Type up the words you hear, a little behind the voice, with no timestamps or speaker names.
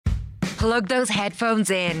Plug those headphones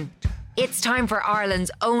in. It's time for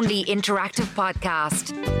Ireland's only interactive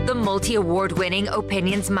podcast, the multi-award winning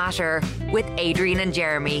Opinions Matter with Adrian and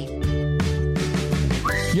Jeremy.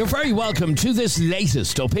 You're very welcome to this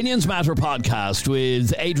latest Opinions Matter podcast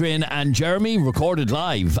with Adrian and Jeremy, recorded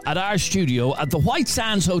live at our studio at the White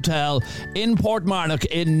Sands Hotel in Portmarnock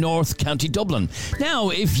in North County Dublin.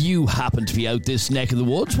 Now, if you happen to be out this neck of the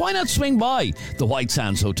woods, why not swing by the White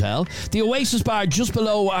Sands Hotel? The Oasis Bar just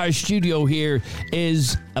below our studio here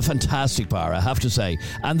is a fantastic bar, I have to say,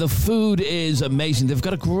 and the food is amazing. They've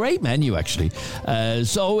got a great menu, actually.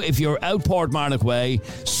 So if you're out Portmarnock way,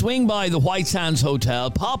 swing by the White Sands Hotel,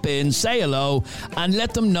 pop in, say hello, and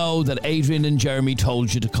let them know that Adrian and Jeremy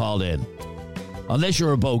told you to call in. Unless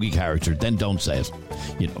you're a bogey character, then don't say it.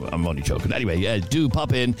 You know, I'm only joking. Anyway, do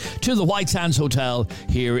pop in to the White Sands Hotel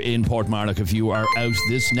here in Portmarnock if you are out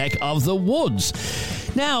this neck of the woods.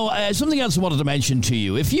 Now, something else I wanted to mention to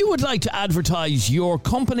you. If you would like to advertise your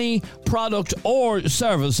company, product or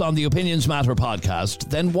service on the Opinions Matter podcast,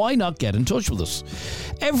 then why not get in touch with us?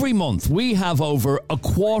 Every month, we have over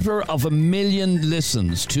 250,000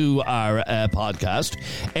 listens to our podcast.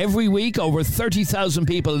 Every week, over 30,000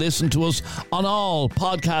 people listen to us on all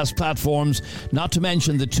podcast platforms, not to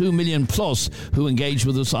mention the 2 million plus who engage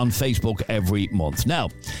with us on Facebook every month. Now,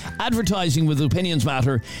 advertising with Opinions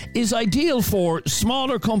Matter is ideal for smaller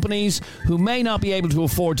companies who may not be able to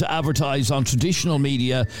afford to advertise on traditional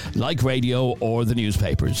media like radio or the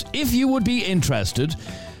newspapers. If you would be interested,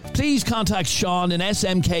 please contact Sean in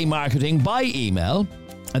SMK Marketing by email,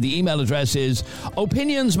 and the email address is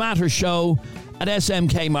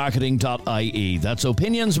opinionsmattershow@smkmarketing.ie. That's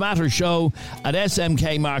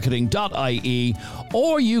opinionsmattershow@smkmarketing.ie,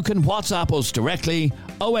 or you can WhatsApp us directly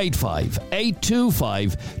 085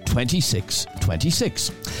 825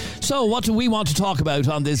 2626. So what do we want to talk about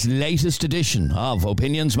on this latest edition of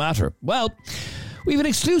Opinions Matter? Well, we have an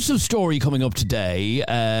exclusive story coming up today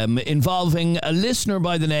involving a listener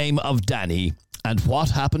by the name of Danny and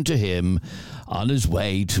what happened to him on his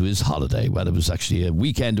way to his holiday. Well, it was actually a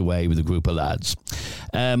weekend away with a group of lads.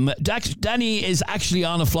 Danny is actually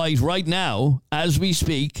on a flight right now, as we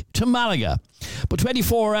speak, to Malaga. But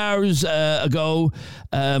 24 hours ago,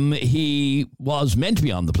 he was meant to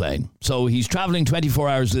be on the plane. So he's travelling 24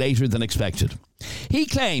 hours later than expected. He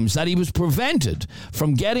claims that he was prevented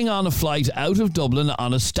from getting on a flight out of Dublin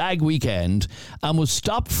on a stag weekend and was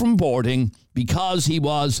stopped from boarding because he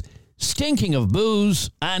was stinking of booze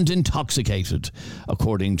and intoxicated,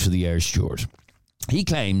 according to the air steward. He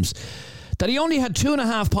claims that he only had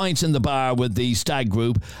 2.5 pints in the bar with the stag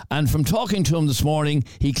group, and from talking to him this morning,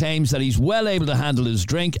 he claims that he's well able to handle his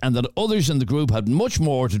drink and that others in the group had much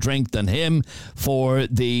more to drink than him for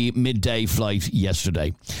the midday flight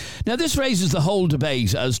yesterday. Now, this raises the whole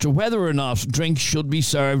debate as to whether or not drinks should be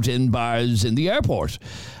served in bars in the airport.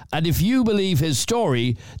 And if you believe his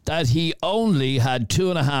story that he only had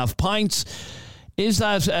 2.5 pints, is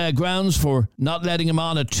that grounds for not letting him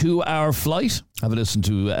on a 2-hour flight? Have a listen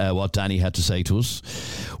to what Danny had to say to us.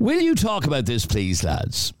 Will you talk about this, please,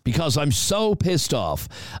 lads? Because I'm so pissed off,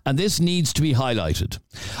 and this needs to be highlighted.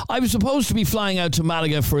 I was supposed to be flying out to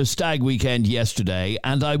Malaga for a stag weekend yesterday,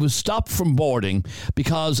 and I was stopped from boarding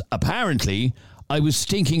because, apparently, I was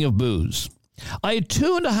stinking of booze. I had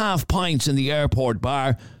 2.5 pints in the airport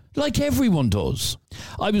bar, like everyone does.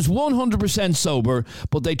 I was 100% sober,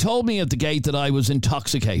 but they told me at the gate that I was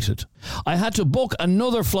intoxicated. I had to book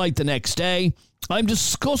another flight the next day. I'm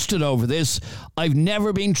disgusted over this. I've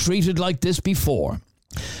never been treated like this before.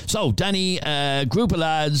 So, Danny, group of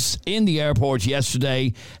lads in the airport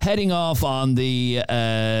yesterday, heading off on the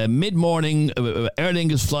mid-morning Aer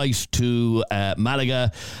Lingus flight to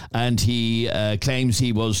Malaga, and he claims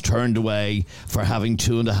he was turned away for having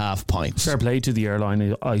 2.5 pints. Fair play to the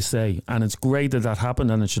airline, I say, and it's great that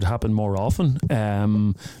happened, and it should happen more often.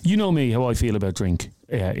 You know me, how I feel about drink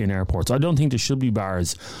in airports. I don't think there should be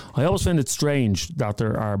bars. I always find it strange that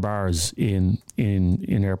there are bars in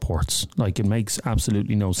airports. Like, it makes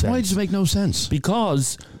absolutely no sense. Why does it make no sense?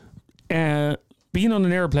 Because being on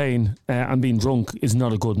an airplane and being drunk is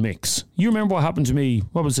not a good mix. You remember what happened to me,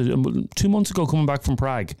 what was it, 2 months ago, coming back from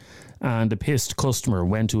Prague, and a pissed customer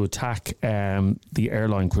went to attack the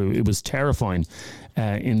airline crew. It was terrifying.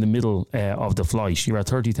 In the middle of the flight, you're at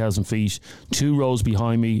 30,000 feet, 2 rows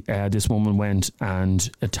behind me, this woman went and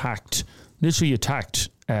attacked literally attacked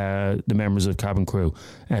the members of cabin crew.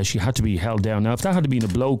 She had to be held down. Now, if that had been a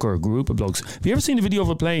bloke or a group of blokes, have you ever seen a video of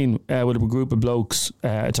a plane with a group of blokes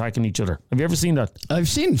attacking each other? Have you ever seen that? I've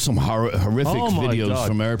seen some horrific videos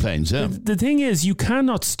from airplanes. Yeah. The thing is, you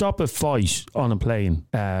cannot stop a fight on a plane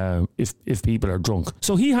if people are drunk.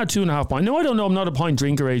 So he had 2.5 pints. Now, I don't know. I'm not a pint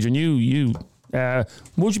drinker, Adrian. You.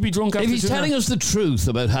 Would you be drunk after? If he's telling us the truth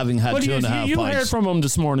about having had 2.5 pints. You heard from him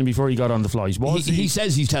this morning before he got on the flight. He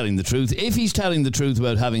says he's telling the truth. If he's telling the truth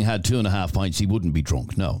about having had 2.5 pints, he wouldn't be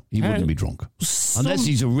drunk. No, he wouldn't be drunk. Unless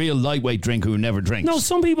he's a real lightweight drinker who never drinks. No,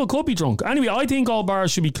 some people could be drunk. Anyway, I think all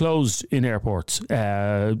bars should be closed in airports.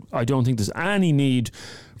 I don't think there's any need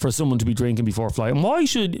for someone to be drinking before a flight. And why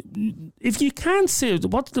should, if you can't sit,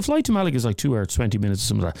 the flight to Malaga is like 2 hours, 20 minutes or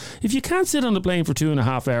something like that. If you can't sit on the plane for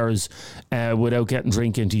 2.5 hours without getting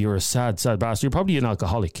drink into, you're a sad bastard. You're probably an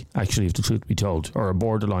alcoholic, actually, if the truth be told, or a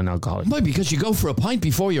borderline alcoholic. Why? Because you go for a pint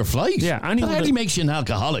before your flight. Yeah. That hardly makes you an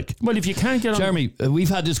alcoholic. Well, if you can't get on... Jeremy, we've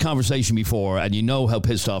had this conversation before, and you know how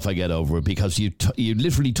pissed off I get over it, because you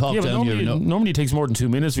literally talk down your nose. Normally it takes more than 2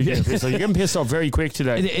 minutes for you to get pissed off. You're getting pissed off very quick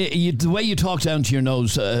today. The way you talk down to your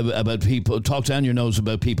nose about people, talk down your nose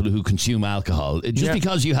about people who consume alcohol. Just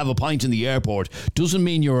because you have a pint in the airport doesn't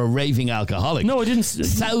mean you're a raving alcoholic. No, I didn't.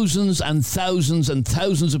 Thousands and thousands and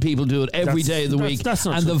thousands of people do it every day of the week, that's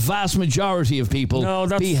not and true. the vast majority of people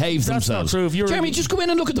behave themselves. That's not true. Jeremy, just go in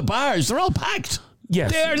and look at the bars. They're all packed.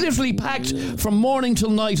 Yes. They're literally packed from morning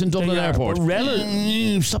till night in Dublin Airport.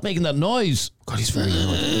 Stop making that noise. God, he's very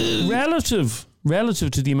annoying. Relative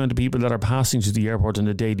to the amount of people that are passing to the airport on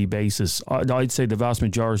a daily basis, I'd say the vast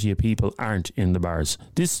majority of people aren't in the bars.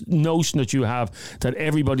 This notion that you have that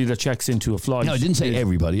everybody that checks into a flight... No, I didn't say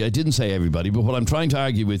everybody. But what I'm trying to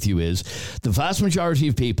argue with you is the vast majority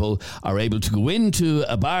of people are able to go into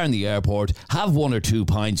a bar in the airport, have 1 or 2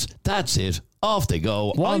 pints, that's it. Off they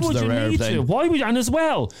go. Why onto would their you airplane. need to? Why would? And as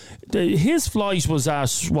well, his flight was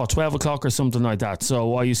at 12 o'clock or something like that.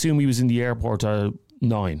 So I assume he was in the airport at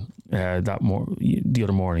 9 the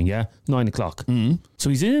other morning. Yeah, 9 o'clock. Mm-hmm. So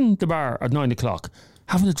he's in the bar at 9 o'clock.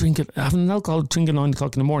 Having an alcohol drink at 9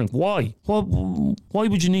 o'clock in the morning. Why? Why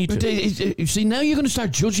would you need to? You see, now you're going to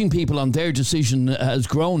start judging people on their decision as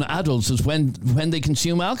grown adults as when they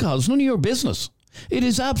consume alcohol. It's none of your business. It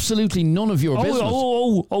is absolutely none of your business.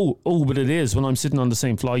 But it is when I'm sitting on the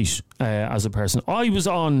same flight as a person. I was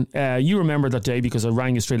on, you remember that day because I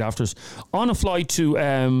rang you straight after us, on a flight to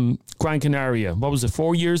Gran Canaria. What was it,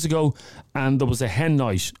 4 years ago? And there was a hen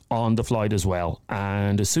night on the flight as well.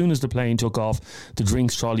 And as soon as the plane took off, the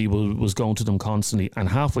drinks trolley was going to them constantly. And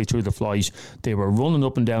halfway through the flight, they were running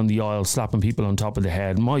up and down the aisle, slapping people on top of the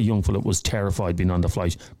head. My young fella was terrified being on the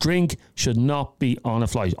flight. Drink should not be on a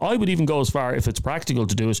flight. I would even go as far, if it's practical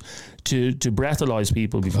to do it, to breathalyse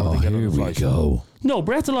people before they get on the flight. Here we go. No,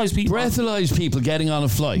 breathalyse people. Breathalyse people getting on a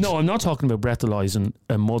flight. No, I'm not talking about breathalysing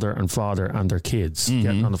a mother and father and their kids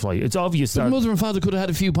getting on a flight. It's obvious that mother and father could have had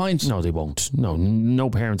a few pints. No, they won't. No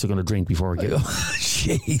parents are going to drink before getting.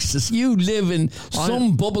 Jesus, you live in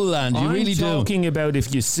some bubble land. You really do. I'm talking about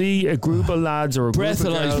if you see a group of lads or a group of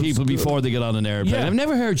breathalyse people before they get on an airplane. Yeah. I've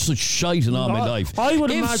never heard such shite in all my life. I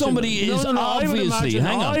would if imagine, somebody is obviously,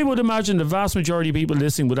 I would imagine the vast majority of people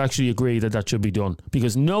listening would actually agree that should be done,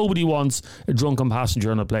 because nobody wants a drunken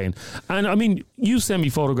passenger on a plane. And I mean, you sent me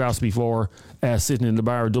photographs before sitting in the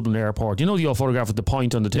bar at Dublin Airport. You know the old photograph with the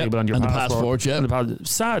pint on the table and your passport.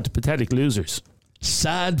 Sad, pathetic losers.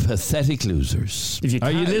 Sad, pathetic losers.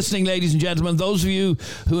 Are you listening, ladies and gentlemen? Those of you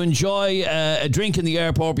who enjoy a drink in the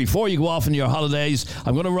airport before you go off on your holidays,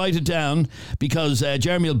 I'm going to write it down because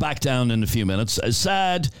Jeremy will back down in a few minutes.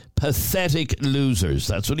 Sad, pathetic losers.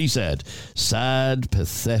 That's what he said. Sad,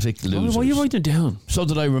 pathetic losers. Why are you writing it down? So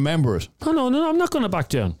that I remember it. No, I'm not going to back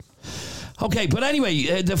down. Okay, but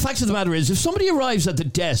anyway, the fact of the matter is, if somebody arrives at the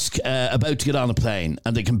desk about to get on a plane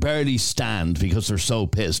and they can barely stand because they're so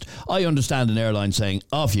pissed, I understand an airline saying,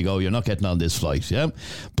 off you go, you're not getting on this flight, yeah?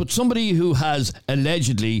 But somebody who has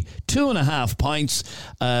allegedly 2.5 pints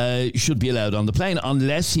should be allowed on the plane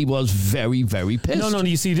unless he was very, very pissed. No,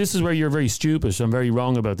 you see, this is where you're very stupid. I'm very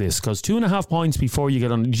wrong about this, because 2.5 pints before you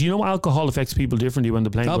get on... Do you know alcohol affects people differently when the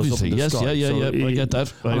plane goes up in the sky? Yeah, I get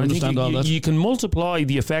that. I understand all that. You can multiply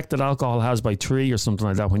the effect that alcohol has by 3 or something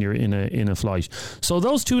like that when you're in a flight. So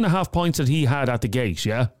those 2.5 pints that he had at the gate,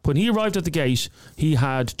 yeah, when he arrived at the gate, he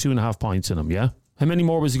had 2.5 pints in him, yeah. How many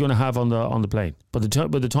more was he going to have on the plane? By the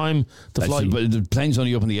time the flight... But the plane's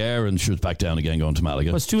only up in the air and shoots back down again going to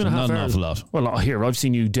Malaga. Well, it's 2.5 hours. Not an awful lot. Well, here, I've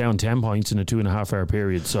seen you down 10 points in a 2.5 hour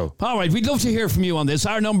period, so... All right, we'd love to hear from you on this.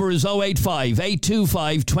 Our number is 085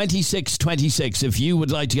 825 2626 if you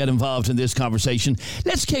would like to get involved in this conversation.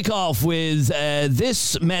 Let's kick off with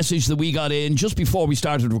this message that we got in just before we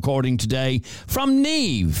started recording today from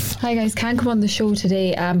Niamh. Hi guys, can't come on the show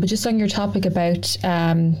today, but just on your topic about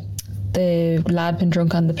the lad been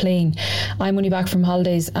drunk on the plane. I'm only back from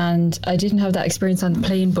holidays and I didn't have that experience on the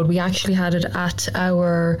plane, but we actually had it at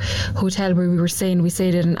our hotel where we were staying. We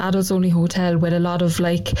stayed at an adults only hotel with a lot of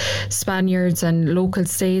like Spaniards and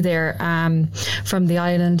locals stay there from the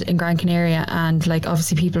island in Gran Canaria, and like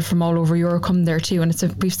obviously people from all over Europe come there too, and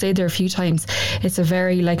we've stayed there a few times. It's a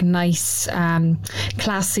very like nice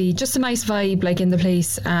classy, just a nice vibe like in the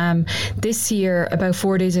place. This year, about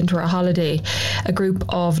 4 days into our holiday, a group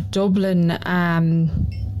of Dublin there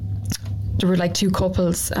were like two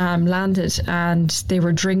couples landed, and they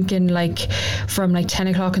were drinking like from like 10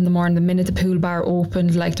 o'clock in the morning. The minute the pool bar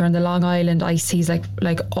opened, like they're on the Long Island ice seas like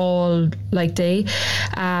all like day,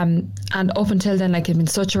 and up until then like it'd been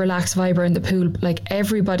such a relaxed vibe around the pool. Like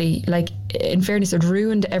everybody, like in fairness, it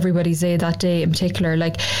ruined everybody's day that day in particular.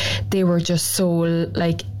 Like they were just so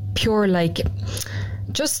like pure, like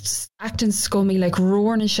just acting scummy, like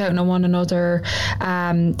roaring and shouting at one another.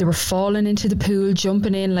 They were falling into the pool,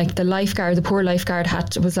 jumping in. Like the poor lifeguard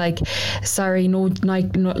was like, sorry, no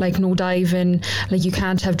diving, like you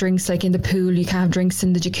can't have drinks like in the pool, you can't have drinks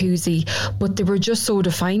in the jacuzzi. But they were just so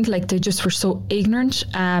defiant, like they just were so ignorant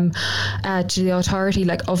to the authority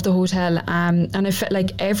like of the hotel, and it felt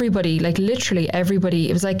like everybody, like literally everybody,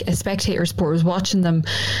 it was like a spectator sport, was watching them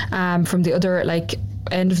from the other like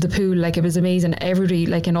end of the pool. Like it was amazing. Everybody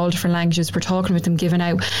like in all different languages were talking with them, giving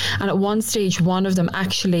out. And at one stage, one of them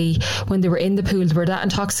actually, when they were in the pool, they were that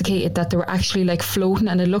intoxicated that they were actually like floating,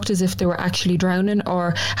 and it looked as if they were actually drowning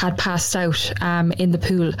or had passed out in the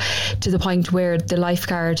pool, to the point where the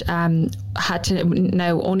lifeguard had to,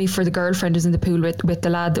 now only for the girlfriend who's in the pool with the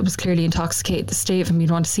lad that was clearly intoxicated, the state of him, you'd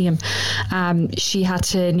want to see him, she had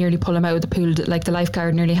to nearly pull him out of the pool. Like the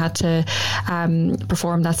lifeguard nearly had to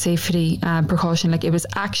perform that safety precaution. Like it was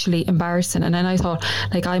actually embarrassing. And then I thought,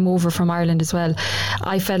 like, I'm over from Ireland as well.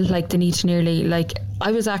 I felt like the need to nearly, like,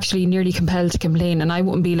 I was actually nearly compelled to complain, and I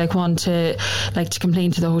wouldn't be like one to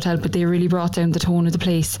complain to the hotel, but they really brought down the tone of the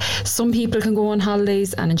place. Some people can go on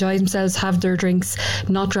holidays and enjoy themselves, have their drinks,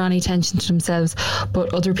 not draw any attention to themselves,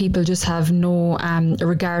 but other people just have no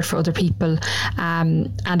regard for other people,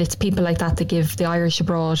 and it's people like that that give the Irish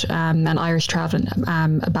abroad and Irish travelling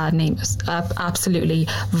a bad name. Absolutely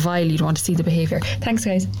vile. You don't want to see the behaviour. Thanks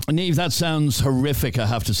guys. Niamh, that sounds horrific, I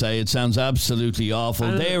have to say. It sounds absolutely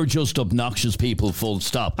awful. They're just obnoxious people, full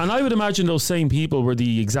stop. And I would imagine those same people were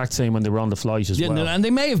the exact same when they were on the flight as well. And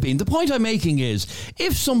they may have been. The point I'm making is,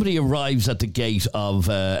 if somebody arrives at the gate of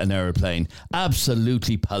an aeroplane,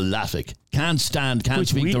 absolutely palatic, can't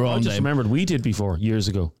speak their own name. I just remembered we did before, years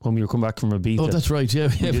ago, when we were coming back from Ibiza. Oh, that's right, yeah.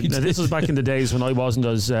 This was back in the days when I wasn't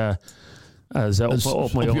as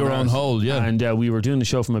up my own hole, yeah. And we were doing the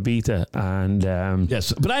show from Ibiza, and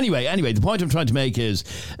yes. But anyway, the point I'm trying to make is,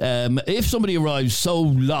 if somebody arrives so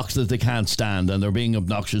locked that they can't stand and they're being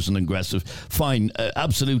obnoxious and aggressive, fine,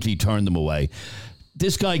 absolutely turn them away.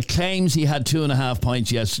 This guy claims he had 2.5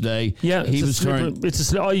 pints yesterday. Yeah,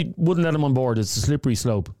 I wouldn't let him on board. It's a slippery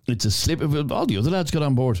slope. It's a slippery. All the other lads got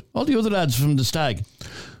on board. All the other lads from the stag.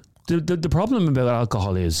 The problem about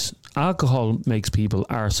alcohol is alcohol makes people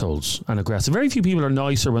arseholes and aggressive. Very few people are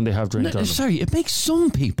nicer when they have drink on them. Sorry, it makes some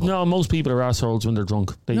people. No, most people are arseholes when they're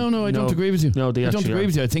drunk. I don't agree with you. No, I don't agree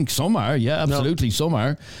with you. I think some are. Yeah, absolutely, some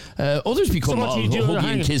are. Others become all huggy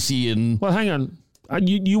and kissy and. Well, hang on.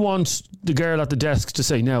 You want the girl at the desk to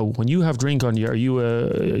say, now, when you have drink on you, are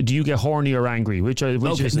you do you get horny or angry? Which is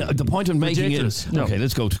the point I'm making is... No. Okay,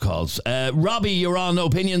 let's go to calls. Robbie, you're on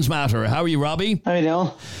Opinions Matter. How are you, Robbie? How are you doing?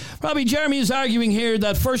 Robbie, Jeremy is arguing here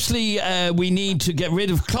that firstly, we need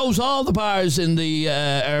to close all the bars in the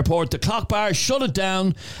airport. The Clock Bar, shut it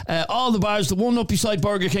down. All the bars, the one up beside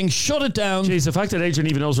Burger King, shut it down. Jeez, the fact that Adrian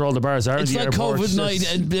even knows where all the bars are it's in the like airport.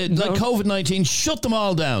 COVID-19, shut them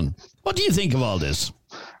all down. What do you think of all this?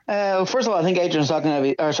 First of all, I think Jeremy was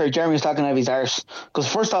talking out of his arse.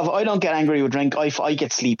 Because first off, I don't get angry with drink. I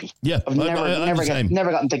get sleepy. Yeah, I've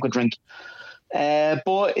never gotten thick with drink.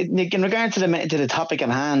 But in regard to the topic at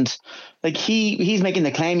hand, like he's making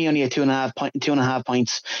the claim he only had 2.5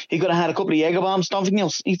 pints. He could have had a couple of Jaeger bombs. Don't think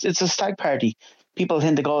it's a stag party. People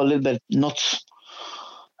tend to go a little bit nuts.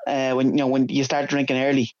 when you start drinking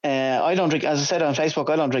early. I don't drink, as I said on Facebook,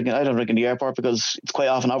 I don't drink in the airport because it's quite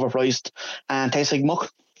often overpriced and tastes like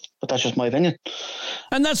muck. But that's just my opinion.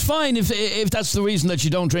 And that's fine if that's the reason that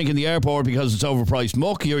you don't drink in the airport because it's overpriced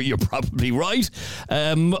muck. You're probably right.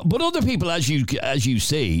 But other people, as you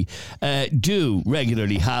see, do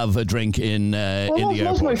regularly have a drink in the airport.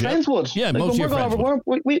 Most of my friends would. Yeah, most of your friends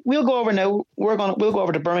would. We'll go over now. We'll go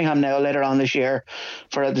over to Birmingham now later on this year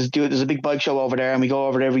there's a big bike show over there, and we go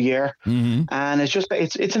over it every year. Mm-hmm. And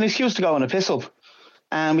it's an excuse to go on a piss up.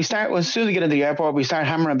 And as soon as we get into the airport, we start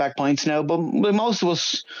hammering back points now. But most of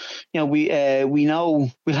us, we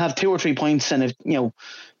know we'll have 2 or 3 points, and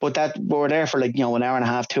but we're there for an hour and a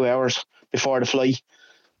half, 2 hours before the flight.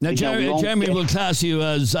 Now, Jeremy will class you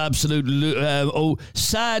as absolute,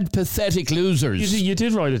 sad, pathetic losers. You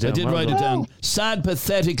did write it down. I did write it down. Sad,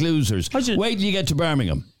 pathetic losers. Wait till you get to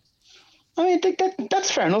Birmingham. I mean,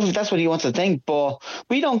 that's fair enough if that's what he wants to think. But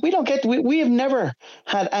we have never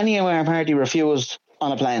had any of our party refused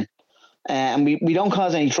on a plane. And we don't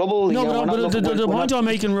cause any trouble. The point I'm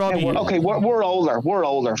making, Robbie. We're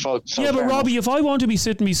older, folks. So but Robbie, if I want to be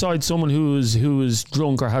sitting beside someone who is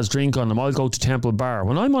drunk or has drink on them, I'll go to Temple Bar.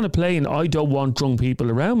 When I'm on a plane, I don't want drunk people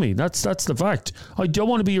around me. That's the fact. I don't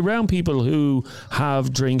want to be around people who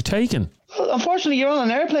have drink taken. Unfortunately, you're on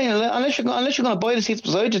an airplane unless you're going to buy the seats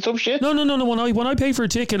beside you. It's up shit. No. When I pay for a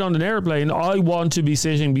ticket on an airplane, I want to be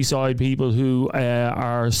sitting beside people who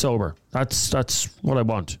are sober. That's what I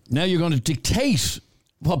want. Now you're going to dictate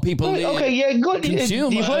what people good.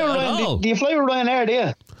 consume. Do you fly with Ryanair? Do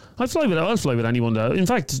you? I'll fly with anyone. In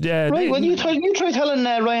fact, right. Well, you try telling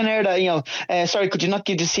Ryanair that sorry, could you not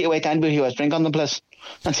give the seat away to anybody who has drink on the place?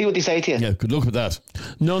 And see what they say to you. Yeah, good luck with that.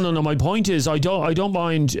 No. My point is, I don't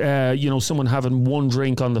mind, someone having one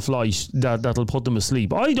drink on the flight that'll put them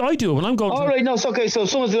asleep. I do when I'm going. All right, no, it's okay. So if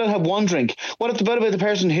someone's allowed to have one drink, what about the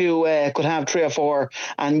person who could have 3 or 4,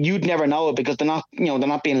 and you'd never know it because they're not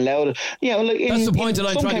being allowed. That's the point that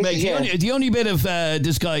I'm trying to make. Yeah. The only bit of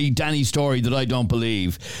this guy Danny's story that I don't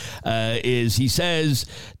believe is he says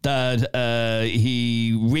that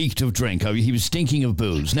he reeked of drink. He was stinking of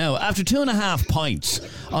booze. Now, after 2.5 pints.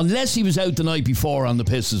 Unless he was out the night before on the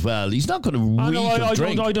piss as well, he's not going to reek of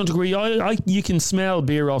drink. I don't agree. You can smell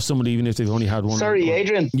beer off somebody even if they've only had one. Sorry,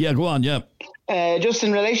 Adrian. Yeah, go on. Yeah. Just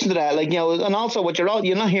in relation to that, and also what you're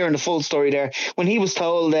not hearing the full story there. When he was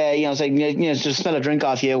told, just smell a drink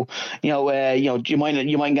off you, you might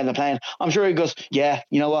get on the plane. I'm sure he goes, yeah,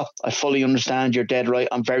 you know what? I fully understand. You're dead right.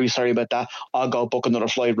 I'm very sorry about that. I'll go book another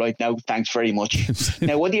flight right now. Thanks very much.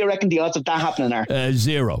 Now, what do you reckon the odds of that happening are?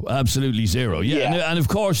 0, absolutely 0. Yeah. And of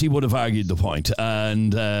course he would have argued the point,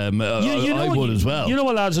 and I would as well. You know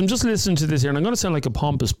what, lads? I'm just listening to this here, and I'm going to sound like a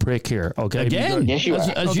pompous prick here. Okay, again, yes, you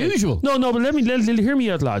are. As usual. No, but let me hear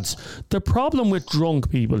me out, lads. The problem with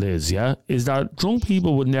drunk people is that drunk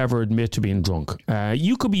people would never admit to being drunk.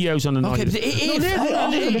 You could be out on a night. If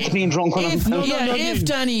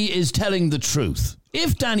Danny is telling the truth.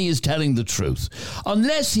 If Danny is telling the truth,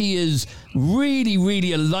 unless he is really,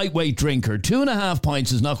 really a lightweight drinker, 2.5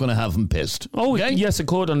 pints is not going to have him pissed. Oh, okay? Yes, it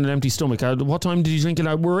could on an empty stomach. What time did he drink it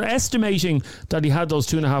out? We're estimating that he had those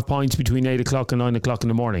 2.5 pints between 8 o'clock and 9 o'clock in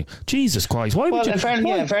the morning. Jesus Christ. Why would you?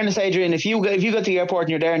 In fairness, Adrian, if you go to the airport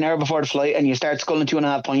and you're there an hour before the flight and you start sculling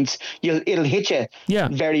 2.5 pints, it'll hit you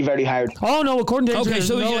very, very hard. Oh, no, according to Adrian. Okay,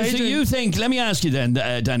 so you think, let me ask you then,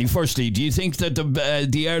 Danny, firstly, do you think that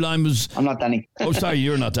the airline was... I'm not Danny. Oh, sorry,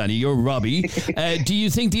 you're not Danny, you're Robbie. Do you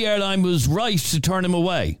think the airline was right to turn him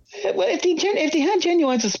away? Well, if they had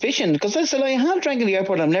genuine suspicion, because I said I have drank in the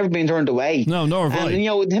airport, I've never been turned away. No, nor have I. And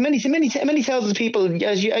how many thousands of people,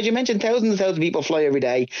 as you mentioned, thousands of people fly every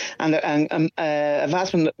day, and a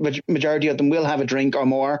vast majority of them will have a drink or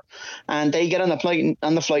more, and they get on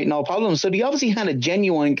the flight no problem. So they obviously had a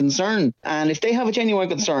genuine concern, and if they have a genuine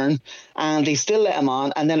concern and they still let him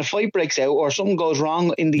on, and then a fight breaks out or something goes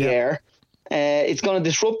wrong in the air, it's going to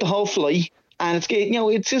disrupt the whole flight. And it's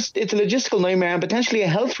a logistical nightmare and potentially a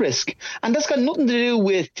health risk. And that's got nothing to do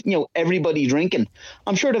with, everybody drinking.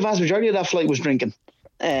 I'm sure the vast majority of that flight was drinking.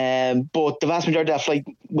 But the vast majority of that flight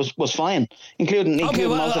was fine, including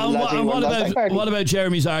most of the lads. What about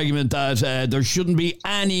Jeremy's argument that there shouldn't be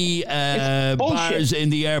any bars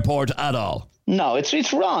in the airport at all? No,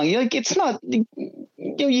 it's wrong. It's not.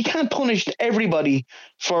 You can't punish everybody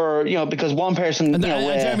for because one person. And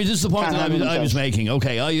Jeremy, this is the point that I was making.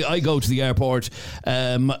 Okay, I go to the airport,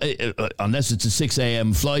 unless it's a 6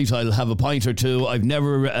 a.m. flight, I'll have a pint or two. I've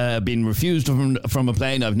never been refused from a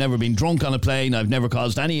plane. I've never been drunk on a plane. I've never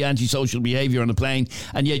caused any antisocial behaviour on a plane.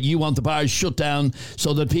 And yet you want the bars shut down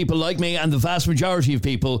so that people like me and the vast majority of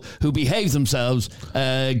people who behave themselves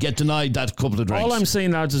get denied that couple of drinks. All I'm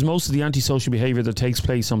saying, lads, is most of the antisocial behaviour that takes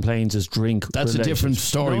place on planes is drink That's related. A different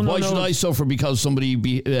story. Why should I suffer because somebody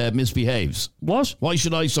misbehaves? What? Why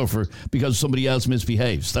should I suffer because somebody else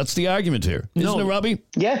misbehaves? That's the argument here, isn't it, Robbie?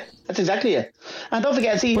 Yeah, that's exactly it. And don't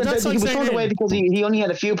forget, he was turned away because he only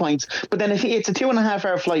had a few points. But then if it's a 2.5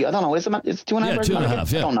 hour flight, I don't know, it's 2.5 hours?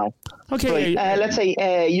 2.5, yeah. I don't know. Okay. Right, let's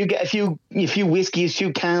say you get a few whiskeys,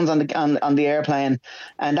 few cans on the airplane,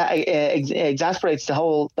 and that exasperates the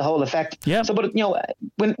whole effect. Yeah. So, but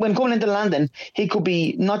when coming into landing, he could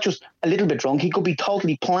be not just a little bit drunk; he could be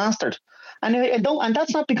totally plastered. And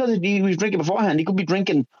that's not because he was drinking beforehand. He could be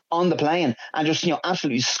drinking on the plane and just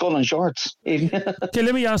absolutely sculling shorts. Okay,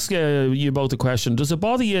 let me ask you both a question. Does it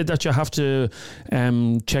bother you that you have to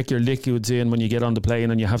check your liquids in when you get on the plane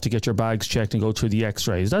and you have to get your bags checked and go through the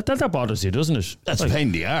X-rays? That bothers you, doesn't it? That's a pain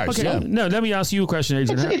in the arse. Okay, no, let me ask you a question,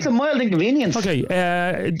 Adrian. It's a mild inconvenience. Okay,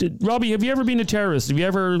 Robbie, have you ever been a terrorist? Have you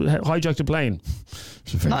ever hijacked a plane?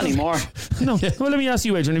 Not anymore. No. Well, let me ask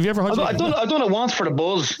you, Adrian. Have you ever hijacked? I've done it once for the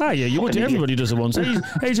buzz. Ah, yeah, you would. Everybody does it once.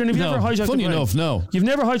 Adrian, have you ever hijacked a plane? Funny enough, no. You've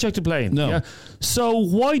never hijacked a plane? No. Yeah? So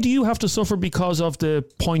why do you have to suffer because of the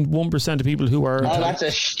 0.1% of people who are... Oh, that's a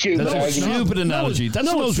stupid analogy. That's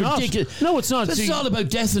the most ridiculous. No, it's not. This is all about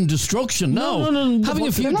death and destruction. No. Having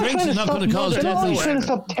a few drinks is not going to cause death. They're not trying to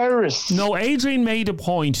stop terrorists. No, Adrian made a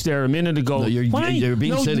point there a minute ago. No, you're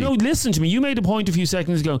being silly. No, listen to me. You made a point a few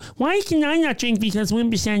seconds ago. Why can I not drink because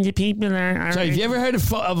 1% of people are... Sorry, have you ever heard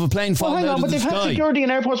of a plane falling out of the sky? But they've had security in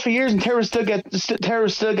airports for years and terrorists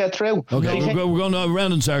still get through. Okay, we're going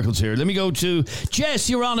around in circles here. Let me go to Jess.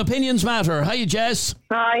 You're on Opinions Matter. Hiya, Jess.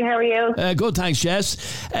 Hi, how are you? Good, thanks, Jess.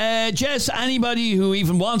 Jess, anybody who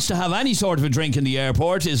even wants to have any sort of a drink in the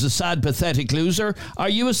airport is a sad, pathetic loser. Are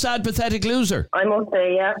you a sad, pathetic loser? I must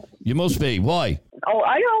be, yeah. You must be. Why? Oh,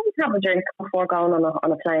 I always have a drink before going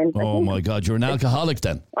on a plane. Oh my God, you're an alcoholic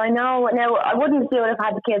then. I know. Now, I wouldn't do it if I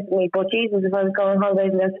had the kids with me, but Jesus, if I was going on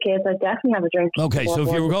holidays without the kids, I'd definitely have a drink. Okay, so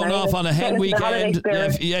if you were going off on a hen weekend,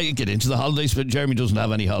 you get into the holiday spirit. Jeremy doesn't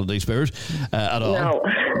have any holiday spirit at all. No.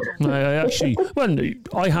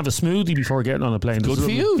 I have a smoothie before getting on a plane. Good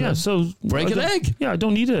for you. Yeah, so break a leg. Yeah, I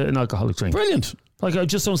don't need an alcoholic drink. Brilliant. Like, I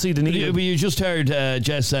just don't see the need. But you just heard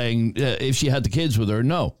Jess saying if she had the kids with her,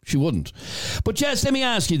 no, she wouldn't. But Jess, let me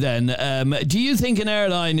ask you then, do you think an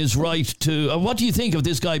airline is right to... what do you think of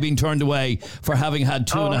this guy being turned away for having had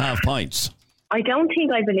 2.5 pints? I don't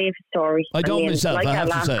think I believe his story. I don't myself, like I have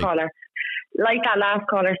to say. Like that last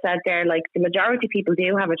caller said there, like the majority of people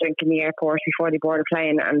do have a drink in the airport before they board a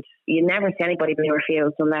plane, and you never see anybody being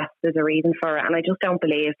refused unless there's a reason for it. And I just don't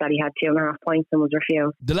believe that he had 2.5 points and was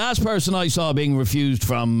refused. The last person I saw being refused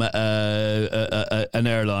from an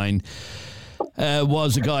airline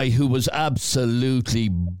was a guy who was absolutely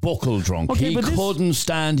buckle drunk. Okay, he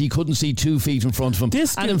couldn't see 2 feet in front of him.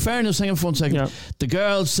 And in fairness, hang on for 1 second. Yeah. The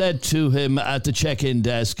girl said to him at the check-in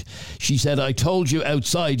desk, she said, I told you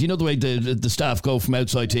outside. You know the way the staff go from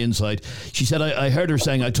outside to inside? She said, I heard her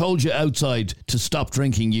saying, I told you outside to stop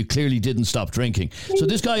drinking. You clearly didn't stop drinking. So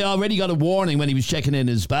this guy already got a warning when he was checking in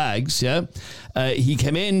his bags, yeah? He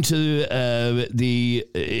came into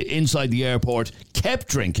inside the airport, kept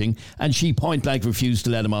drinking, and she point blank refused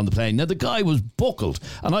to let him on the plane. Now the guy was buckled,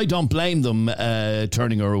 and I don't blame them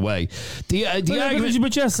turning her away. The argument,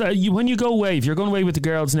 but yes, when you go away, if you're going away with the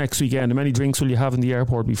girls next weekend, how many drinks will you have in the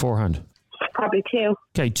airport beforehand? Probably 2.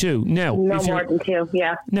 Okay, 2. Now, no more than 2.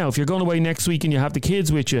 Yeah. Now, if you're going away next week and you have the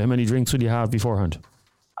kids with you, how many drinks will you have beforehand?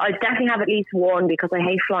 I definitely have at least 1 because I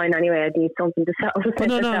hate flying anyway. I need something to settle.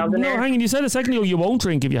 No, hang on. You said a second ago you won't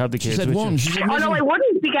drink if you have the kids. She said 1. No, I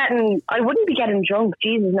wouldn't be getting drunk.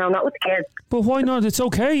 Jesus, no, not with the kids. But why not? It's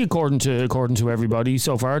okay according to everybody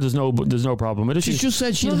so far. There's no problem with it. She just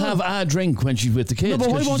said she'll have a drink when she's with the kids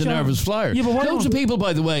because she's a nervous flyer. Yeah, but loads of people,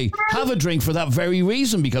 by the way, have a drink for that very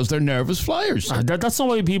reason because they're nervous flyers. That's not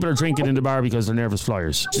why people are drinking in the bar because they're nervous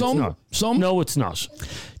flyers. Some? No, it's not.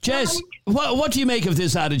 Jess, what do you make of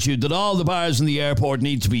this attitude that all the bars in the airport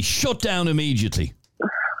need to be shut down immediately?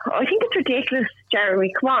 I think it's ridiculous,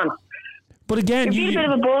 Jeremy. Come on. But again, you're being a bit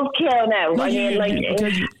of a buzzkill now. No,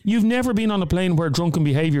 you've never been on a plane where drunken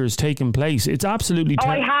behaviour has taken place. It's absolutely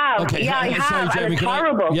I have. Okay, I have. sorry, Jeremy, and it's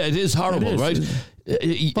horrible. It is horrible, right? What do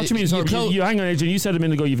you mean? You hang on, Adrian. You said a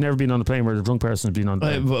minute ago you've never been on a plane where the drunk person has been on the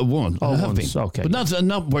plane. One. Oh, I have once. been. Okay. But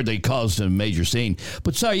not where they caused a major scene.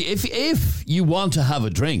 But sorry, if you want to have a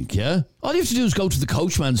drink, yeah, all you have to do is go to the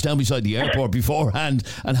Coachman's down beside the airport beforehand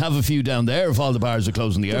and have a few down there if all the bars are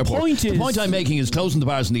closing the airport. The point I'm making is closing the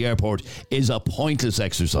bars in the airport is a pointless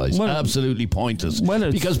exercise. Absolutely pointless.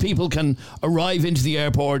 Because people can arrive into the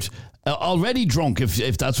airport already drunk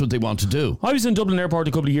if that's what they want to do. I was in Dublin Airport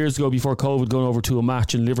a couple of years ago before COVID, going over to a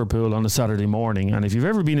match in Liverpool on a Saturday morning, and if you've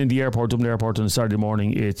ever been in the airport, Dublin Airport on a Saturday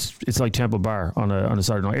morning, it's like Temple Bar on a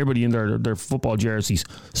Saturday night. Everybody in their football jerseys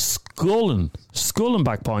sculling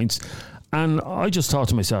back points, and I just thought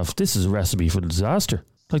to myself, this is a recipe for the disaster.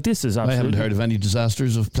 Like, this is absolutely... I haven't heard of any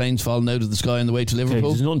disasters of planes falling out of the sky on the way to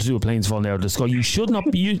Liverpool. There's nothing to do with planes falling out of the sky. You should not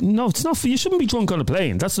be... it's not. You shouldn't be drunk on a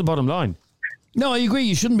plane. That's the bottom line. No, I agree.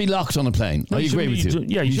 You shouldn't be locked on a plane. I agree with you.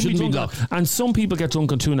 Yeah, you shouldn't be locked. And some people get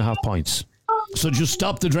drunk on 2.5 pints. So just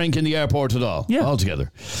stop the drink in the airport at all? Yeah. Altogether.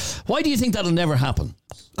 Why do you think that'll never happen?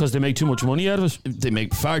 Because they make too much money out of it. They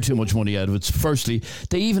make far too much money out of it. Firstly,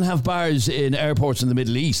 they even have bars in airports in the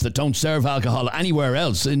Middle East that don't serve alcohol anywhere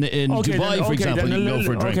else. In Dubai, for example, you can go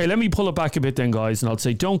for a drink. Okay, let me pull it back a bit then, guys, and I'll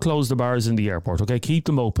say don't close the bars in the airport, okay? Keep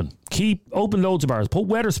them open. Keep open loads of bars. Put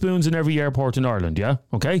Wetherspoons in every airport in Ireland, yeah?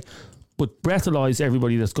 Okay? But breathalyse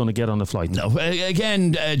everybody that's going to get on the flight. No,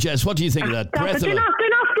 again, Jess, what do you think of that? They're not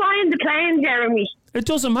flying the plane, Jeremy. It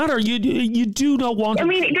doesn't matter. You do not want... I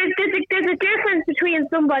mean, there's a difference between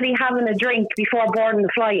somebody having a drink before boarding the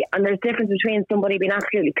flight, and there's a difference between somebody being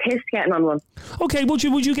absolutely pissed getting on one. Okay, would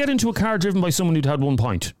you get into a car driven by someone who'd had 1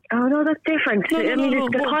 pint? Oh, no, that's different.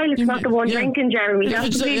 The pilot's not the one drinking, Jeremy.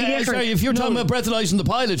 That's completely different. Sorry, if you're talking about breathalyzing the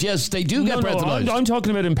pilot, yes, they do get breathalyzed. I'm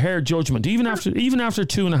talking about impaired judgment. Even after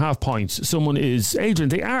 2.5 pints, someone is... Adrian,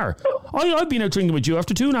 they are. I've been out drinking with you.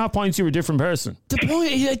 After 2.5 pints, you're a different person. The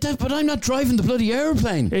point, but I'm not driving the bloody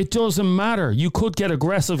airplane. It doesn't matter. You could get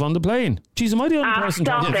aggressive on the plane. Jeez, am I the only person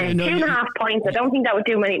talking? Stop it. 2.5 pints. I don't think that would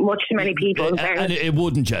do much to many people. And it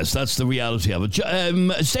wouldn't, Jess. That's the reality of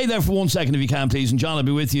it. Stay there for 1 second if you can, please. And John will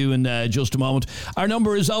be with you in just a moment. Our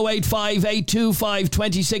number is 085 825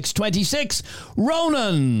 2626.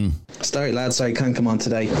 Ronan. Sorry, lads. Sorry, can't come on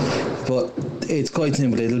today. But it's quite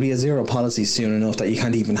simple. It'll be a zero policy soon enough that you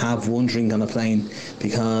can't even have one drink on a plane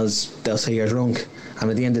because they'll say you're drunk. And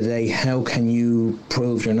at the end of the day, how can you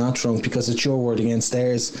prove you're not drunk? Because it's your word against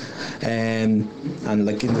theirs. And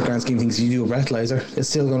like in the grand scheme of things, you do a breathalyzer, it's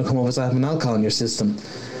still going to come up as having alcohol in your system.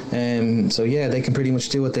 So yeah, they can pretty much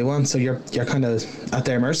do what they want. So you're kind of at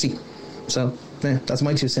their mercy. So yeah, that's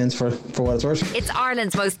my 2 cents for what it's worth. It's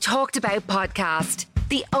Ireland's most talked about podcast.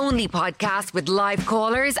 The only podcast with live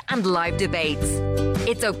callers and live debates.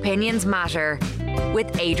 It's Opinions Matter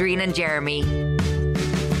with Adrian and Jeremy.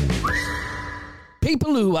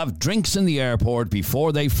 People who have drinks in the airport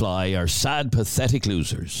before they fly are sad, pathetic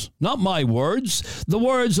losers. Not my words, the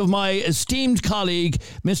words of my esteemed colleague,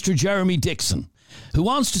 Mr. Jeremy Dixon, who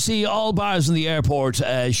wants to see all bars in the airport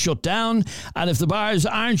shut down, and if the bars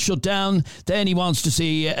aren't shut down, then he wants to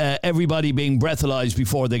see everybody being breathalyzed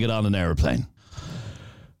before they get on an aeroplane.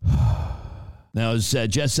 Now, as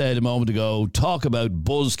Jess said a moment ago, talk about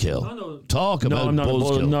buzzkill. I'm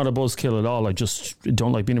not a buzzkill at all. I just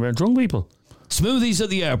don't like being around drunk people. Smoothies at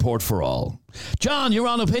the airport for all. John, you're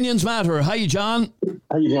on Opinions Matter. How you, John?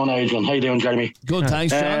 How you doing, Adrian? How you doing, Jeremy? Good,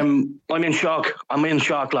 thanks, John. I'm in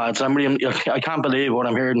shock. Lads. I can't believe what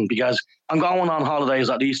I'm hearing because I'm going on holidays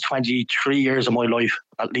at least 23 years of my life,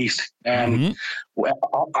 at least. On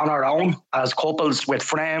our own, as couples, with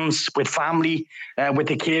friends, with family, with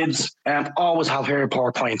the kids. Always have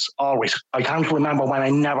airport points, always. I can't remember when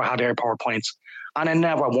I never had airport points. And I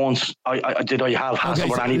never once I have hassle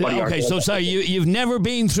with anybody. Okay, so sorry, you've never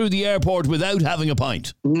been through the airport without having a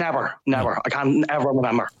pint? Never. I can't ever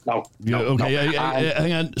remember. No.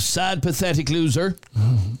 Hang on, sad, pathetic loser.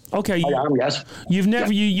 Okay, I am, yes. You've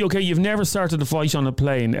never started a fight on a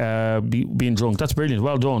plane being drunk. That's brilliant.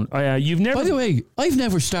 Well done. You've never. By the way, I've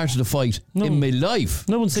never started a fight in my life.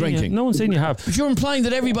 No one's drinking. No one's saying you have. But you're implying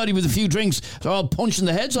that everybody with a few drinks are all punching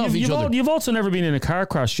the heads off each other. You've also never been in a car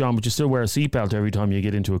crash, John, but you still wear a seatbelt every time you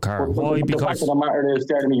get into a car. Why? Because the fact of the matter is,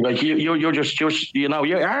 Jeremy, like you're just you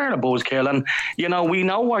are a buzzkill, and we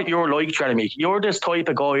know what you're like, Jeremy. You're this type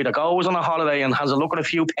of guy that goes on a holiday and has a look at a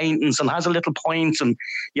few paintings and has a little points, and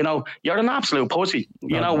you're an absolute pussy.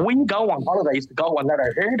 We go on holidays to go and let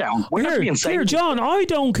our hair down. We're not being safe. Here, John, I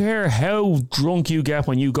don't care how drunk you get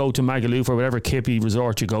when you go to Magaluf or whatever kippy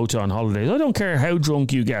resort you go to on holidays. I don't care how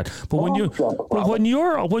drunk you get, but when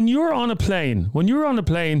you're on a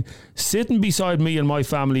plane, sitting beside beside me and my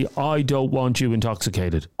family, I don't want you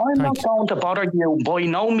intoxicated. I'm not going to bother you by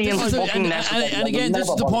no means. And again, this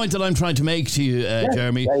is the point that I'm trying to make to you,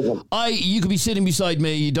 Jeremy. You could be sitting beside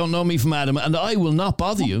me, you don't know me from Adam, and I will not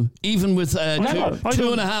bother you, even with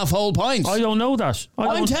 2.5 whole pints. I don't know that.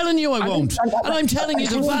 I'm telling you I won't. And I'm telling you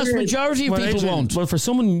the vast majority of people won't. Well, for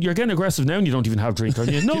someone, you're getting aggressive now and you don't even have drink, are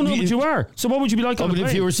you? No, but you are. So what would you be like on the plane?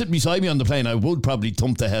 If you were sitting beside me on the plane, I would probably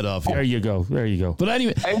thump the head off you. There you go. But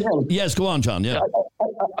anyway, yes, go on, John, yeah.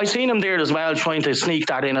 I seen him there as well, trying to sneak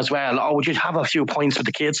that in as well. Oh, would you have a few points with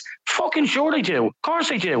the kids? Fucking sure they do. Of course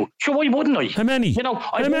they do. Sure, why wouldn't I? How many?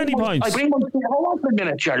 How many points? Hold on for a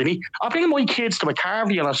minute, Jeremy. I bring my kids to a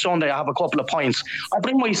carvery on a Sunday, I have a couple of points. I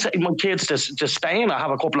bring my kids to Spain, I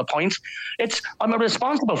have a couple of points. I'm a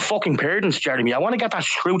responsible fucking parent, Jeremy. I want to get that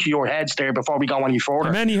screw to your heads there before we go any further.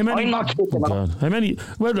 How many? I'm not kidding. How many?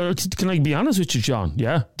 Well, can I be honest with you, John?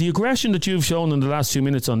 Yeah, the aggression that you've shown in the last 2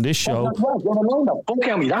 minutes on this show.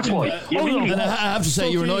 That's why. And I have to say,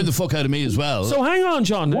 you're annoying the fuck out of me as well. So hang on,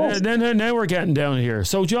 John. Now we're getting down here.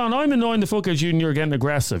 So, John, I'm annoying the fuck out of you and you're getting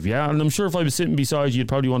aggressive, yeah? And I'm sure if I was sitting beside you, you'd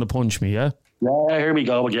probably want to punch me, yeah? Yeah, here we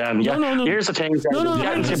go again. Yeah. No. Here's the thing.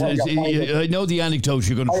 I know the anecdote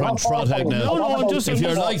you're going to try and trot out now. No, if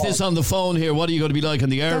you're like this on the phone here, what are you going to be like on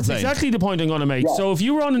the airplane? That's exactly the point I'm going to make. Yeah. So if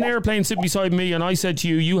you were on an airplane sitting beside me and I said to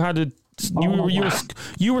you, you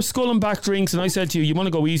were sculling back drinks and I said to you, you want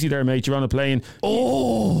to go easy there, mate, you're on a plane.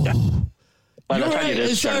 Oh. Yeah. Well, you're right.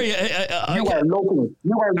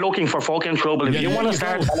 You are looking for fucking trouble. If you want to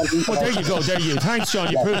start... Well, there you go. Thanks,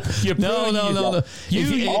 John. No.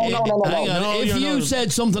 If you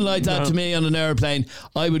said something like that to me on an airplane,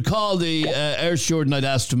 I would call the air steward and I'd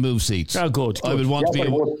ask to move seats. Oh, good. I would want to be...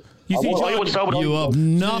 You see, John, you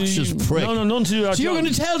obnoxious prick. No, none to do that. So you're going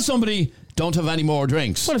to tell somebody... don't have any more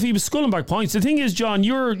drinks. Well, if he was sculling back points. The thing is, John,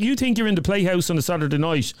 you think you're in the Playhouse on a Saturday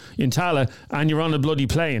night in Tala and you're on a bloody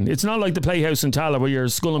plane. It's not like the Playhouse in Tala where you're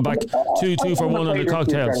sculling back two for one on the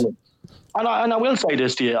cocktails. And I will say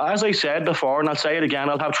this to you, as I said before, and I'll say it again,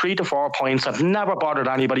 I'll have 3 to 4 points. I've never bothered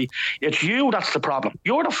anybody. It's you that's the problem.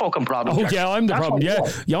 You're the fucking problem. Oh, yeah, I'm the problem. Yeah.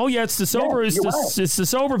 It's the sober. It's the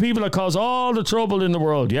sober people that cause all the trouble in the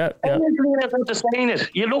world. Yeah.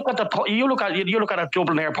 You look at a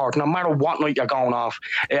Dublin airport. No matter what night you're going off,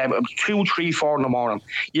 2, 3, 4 in the morning,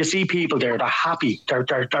 you see people there. They're happy. They're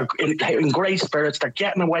in great spirits. They're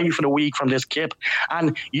getting away for the week from this kip,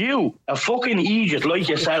 and you, a fucking idiot like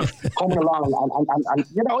yourself, coming along and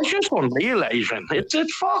it's just unreal, Adrian. It's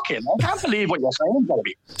fucking, I can't believe what you're saying,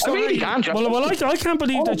 baby. I really can't. I can't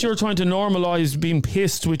believe that you're trying to normalise being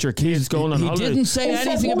pissed with your kids going on holiday. He didn't say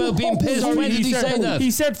anything about being pissed. When did he say that?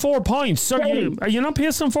 He said 4 points. So are you not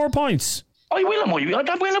pissed on 4 points? I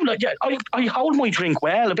hold my drink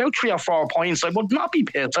well. About 3 or 4 points, I would not be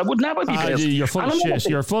pissed. I would never be pissed. You're full of shit.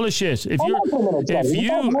 You're full of shit. If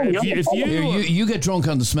you get drunk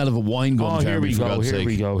on the smell of a wine gun, here we go.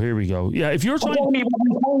 Yeah, if you're trying.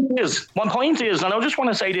 One point is, and I just want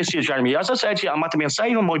to say this to you, Jeremy. As I said to you, I'm at the been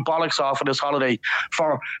saving my bollocks off for this holiday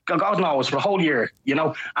for God knows for the whole year,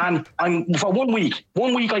 And I'm for 1 week.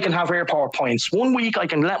 1 week I can have airport points. 1 week I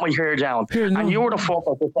can let my hair down. And you're the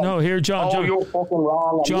fucker. No, here, John. You're fucking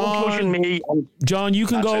wrong. You're pushing me. John, you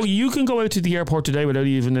can go out to the airport today without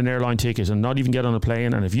even an airline ticket and not even get on a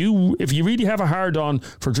plane. And if you really have a hard on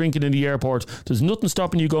for drinking in the airport, there's nothing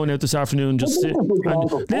stopping you going out this afternoon. Just sit and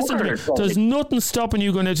listen to me. There's nothing stopping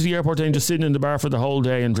you going out to the airport and just sitting in the bar for the whole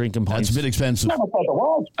day and drinking pints. That's a bit expensive.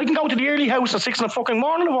 I can go to the early house at 6 in the fucking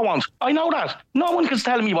morning if I want. I know that. No one can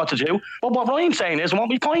tell me what to do. But what I'm saying is, and what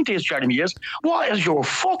my point is, Jeremy, is what is your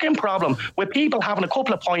fucking problem with people having a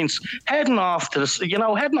couple of points, heading off to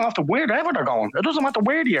wherever they're going? It doesn't matter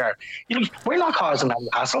where they are. We're not causing any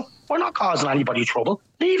hassle. We're not causing anybody trouble.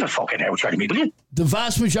 Leave it fucking out, Jeremy, will you? The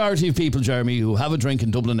vast majority of people, Jeremy, who have a drink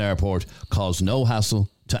in Dublin Airport cause no hassle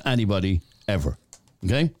to anybody ever.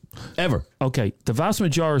 Okay? Ever. Okay. The vast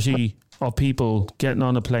majority of people getting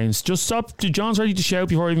on a plane. Just stop. John's ready to shout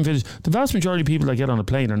before I even finish. The vast majority of people that get on a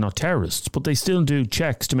plane are not terrorists, but they still do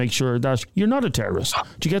checks to make sure that you're not a terrorist.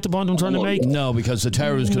 Do you get the point I'm trying to make? No, because the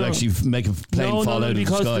terrorists could actually make a plane fall out of the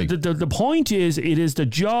sky. The point is, it is the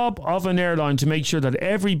job of an airline to make sure that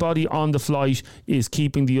everybody on the flight is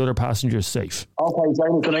keeping the other passengers safe. Okay,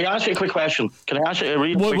 Jamie, can I ask you a quick question? Can I ask you a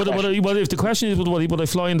really quick question? Well, if the question is, would I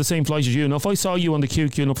fly in the same flight as you? Now, if I saw you on the queue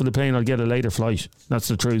queuing up for the plane, I'd get a later flight. That's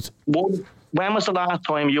the truth. when was the last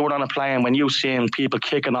time you were on a plane when you seen people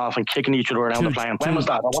kicking off and kicking each other around the plane? When was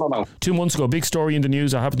that? I want to know. 2 months ago, big story in the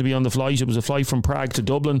news. I happened to be on the flight. It was a flight from Prague to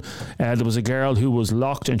Dublin. There was a girl who was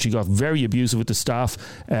locked and she got very abusive with the staff,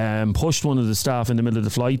 pushed one of the staff in the middle of the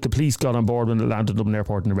flight. The police got on board when they landed at Dublin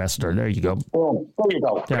Airport and arrested her. There you go. Oh, there you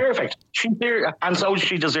go. Yeah. Perfect. She's there, and so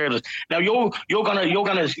she deserves it. Now you're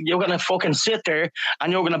gonna fucking sit there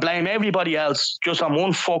and you're gonna blame everybody else just on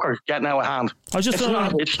one fucker getting out of hand.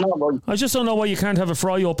 It's not right. I just don't know why you can't have a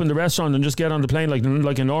fry up in the restaurant and just get on the plane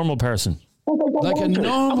like a normal person. Like a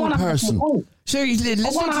normal person. Seriously,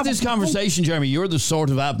 listening to this conversation, Jeremy, you're the sort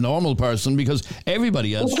of abnormal person because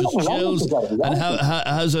everybody else just chills and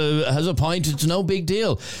has a pint. It's no big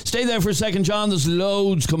deal. Stay there for a second, John. There's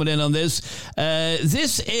loads coming in on this.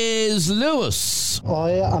 This is Lewis.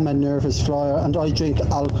 I am a nervous flyer and I drink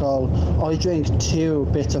alcohol. I drink 2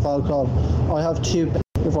 bits of alcohol. I have 2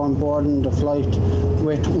 if I'm boarding the flight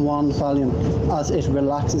with 1 Valium, as it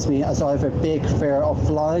relaxes me, as I have a big fear of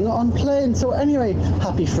flying on planes. So anyway,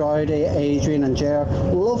 happy Friday, Adrian and Ger.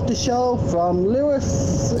 Love the show from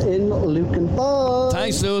Lewis in Lucan. Bye.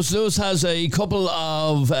 Thanks, Lewis. Lewis has a couple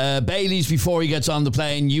of Baileys before he gets on the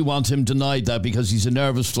plane. You want him denied that because he's a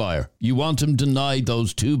nervous flyer. You want him denied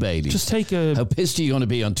those 2 Baileys. Just take a... How pissed are you going to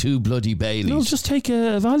be on 2 bloody Baileys? No, just take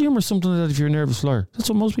a Valium or something like that if you're a nervous flyer. That's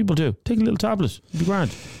what most people do. Take a little tablet. It'd be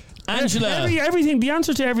grand. Angela. Everything. The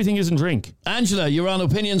answer to everything isn't drink. Angela, you're on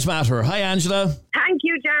Opinions Matter. Hi, Angela. Thank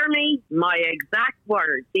you, Jeremy. My exact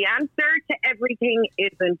words. The answer to everything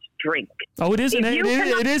isn't drink. Oh, it is in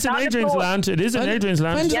Adrian's land. It is in Adrian's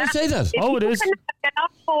land. When did I say that? It is.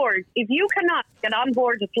 If you cannot get on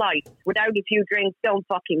board a flight without a few drinks, don't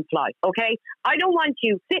fucking fly, okay? I don't want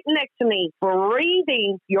you sitting next to me,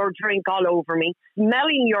 breathing your drink all over me,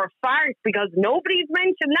 smelling your farts, because nobody's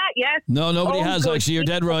mentioned that yet. No, nobody has, actually. You're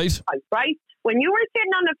dead right. Right? When you were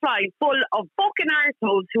sitting on a flight full of fucking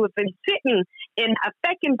arseholes who have been sitting in a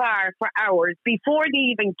feckin' bar for hours before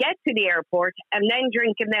they even get to the airport and then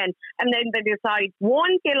drink and then they decide,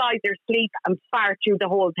 one, they'll either sleep and fart through the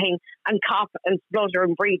whole thing and cough and splutter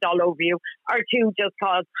and breathe all over you, or 2, just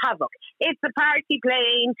cause havoc. It's a party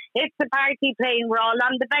plane. We're all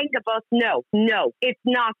on the Venga bus. No, it's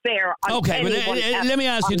not fair. Okay, but let me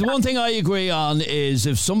ask you. The one thing I agree on is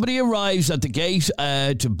if somebody arrives at the gate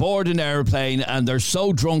to board an aeroplane and they're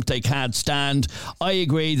so drunk they can't stand, I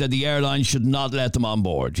agree that the airline should not let them on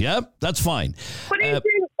board. Yeah, that's fine. But it's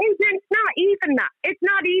not even that. It's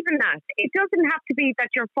not even that. It doesn't have to be that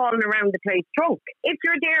you're falling around the place drunk. If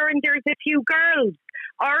you're there and there's a few girls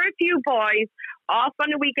or a few boys off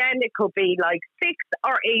on a weekend, it could be like 6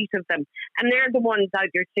 or 8 of them, and they're the ones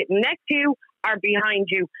either sitting next to you or behind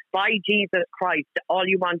you. By Jesus Christ, all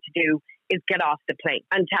you want to do is get off the plane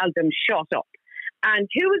and tell them shut up. And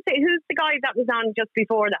who's the guy that was on just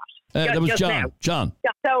before that? That was John. John.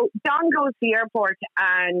 So John goes to the airport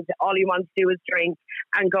and all he wants to do is drink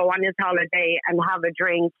and go on his holiday and have a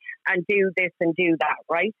drink and do this and do that,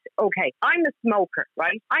 right? Okay, I'm a smoker,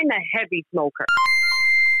 right? I'm a heavy smoker.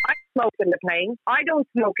 I smoke in the plane. I don't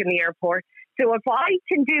smoke in the airport. So if I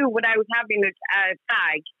can do without having a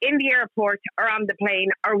tag in the airport or on the plane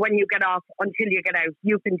or when you get off until you get out,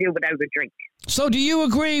 you can do without a drink. So do you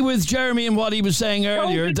agree with Jeremy and what he was saying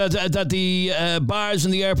earlier, that the bars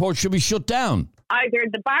in the airport should be shut down? Either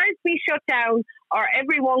the bars be shut down or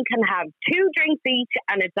everyone can have 2 drinks each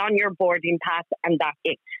and it's on your boarding pass and that's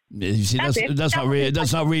it. You see, that's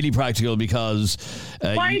not really practical because...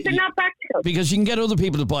 Why is it not practical? Because you can get other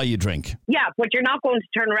people to buy you a drink. Yeah, but you're not going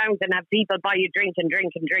to turn around and have people buy you drink and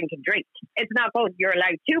drink and drink and drink. It's not going. You're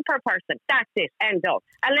allowed 2 per person. That's it. End of.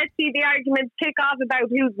 And let's see the arguments kick off about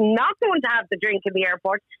who's not going to have the drink in the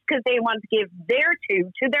airport because they want to give their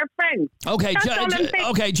 2 to their friends.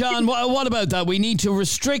 Okay, John, what about that? We need to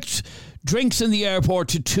restrict drinks in the airport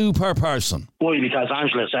to 2 per person. Why? Because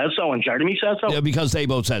Angela said so and Jeremy said so? Yeah, because they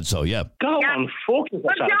both said so, yeah. Go on, fuck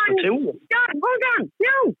yourself for 2. John, hold on.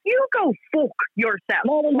 No, you go fuck yourself,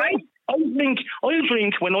 right? I'll drink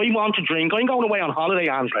when I want to drink. I'm going away on holiday,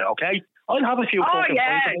 Angela, okay? I'll have a few fucking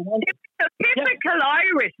drinks. Typical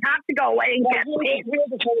Irish have to go away and get pissed.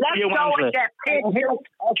 Let's go and get pissed.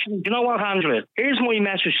 Actually, you know what, Angela? Here's my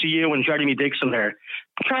message to you and Jeremy Dixon there.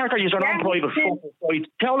 Charter is your own private flight.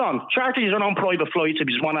 Hold on. Charter is your own private flights if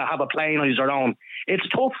you want to have a plane on your own. It's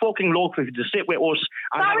tough fucking luck for you to sit with us.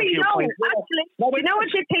 Actually, you know what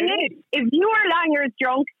the thing is? If you are Langer's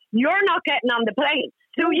drunk, you're not getting on the plane.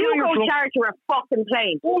 So you go charter a fucking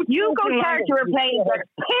plane. You go charter a plane that's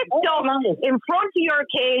pissed up in front of your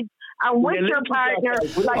kids and with your partner.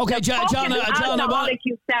 Like Okay, John,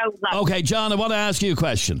 okay, John, I want to ask you a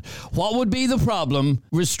question. What would be the problem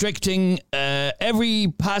restricting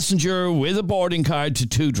every passenger with a boarding card to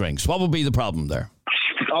 2 drinks? What would be the problem there?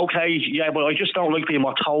 Okay, yeah, but I just don't like being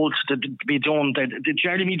told to be done. The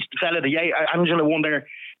Jeremy fella, Angela one there,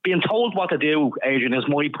 being told what to do, Adrian, is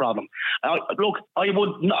my problem. Look, I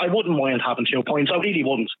wouldn't mind having 2 points. I really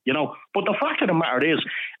wouldn't, But the fact of the matter is,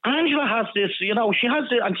 Angela has this, she has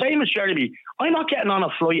the, and same as Jeremy, I'm not getting on a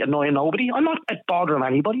flight annoying nobody. I'm not bothering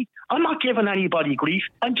anybody. I'm not giving anybody grief.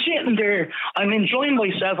 I'm sitting there. I'm enjoying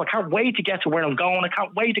myself. I can't wait to get to where I'm going. I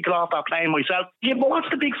can't wait to get off that plane myself. Yeah, but what's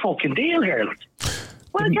the big fucking deal here?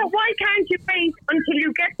 Well, so why can't you wait until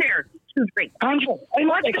you get there to drink? Angela,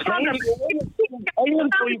 what's the problem?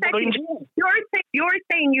 You're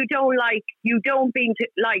saying you don't being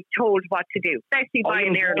told what to do, especially by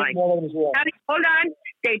an airline. Hold on.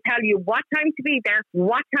 They tell you what time to be there,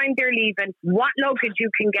 what time they're leaving, what luggage you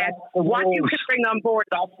can get, what you can bring on board,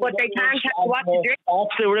 but they can't tell you what to drink.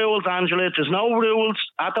 That's the rules, Angela. There's no rules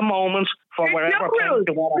at the moment for there's wherever. No rules.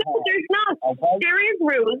 No, there's not. Okay. There is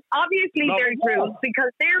rules. Obviously, there's rules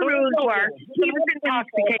because their rules were keep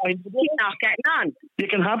intoxicated, keep not getting on. You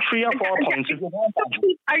can have 3 or 4 points if you want.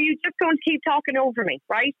 Are you just going to keep talking over me,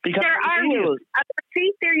 right? Because there are rules.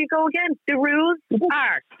 See, there you go again. The rules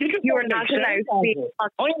are you are not allowed to be.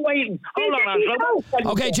 I'm waiting. Hold on,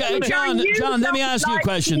 Angela. Okay, John, let me ask you a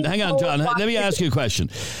question. Hang on, John. Let me ask you a question.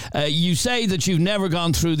 You say that you've never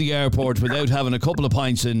gone through the airport without having a couple of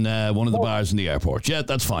pints in one of the bars in the airport. Yeah,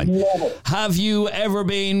 that's fine. Never. Have you ever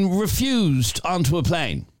been refused onto a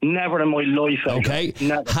plane? Never in my life. Okay.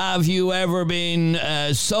 Never. Have you ever been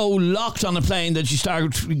so locked on a plane that you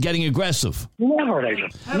start getting aggressive? Never,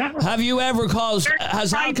 Adrian. Never. Have you ever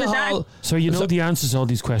has alcohol... So you know the answers to all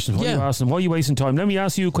these questions. Why are you asking them? Why are you wasting time? Let me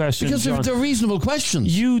ask you a question. Because they're reasonable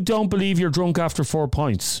questions. You don't believe you're drunk after 4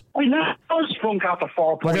 pints? I was drunk after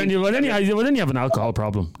 4 pints. Then you have an alcohol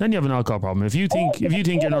problem. If you think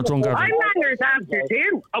you're not drunk after... I'm manners after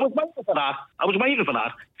 2. I was waiting for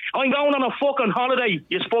that. I'm going on a fucking holiday,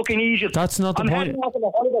 you fucking Egypt. That's not the point.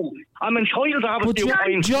 I'm entitled to have a few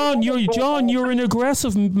pints. John, you're an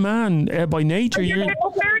aggressive man by nature. You're an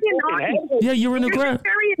aggressive.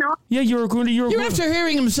 Yeah, you're after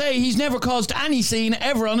hearing him say he's never caused any scene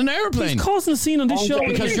ever on an airplane. He's causing a scene on this show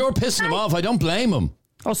because you're pissing him off. I don't blame him.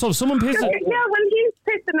 Oh, so someone pissed him. Yeah, well, he's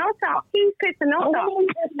pissing us off. And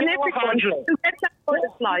everyone who gets on the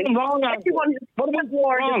flight, everyone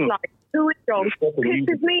who's who is drunk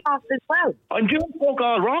pisses me off as well. I'm doing fuck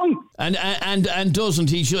all wrong. And doesn't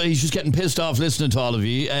he? He's just getting pissed off listening to all of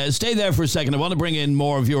you. Stay there for a second. I want to bring in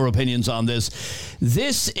more of your opinions on this.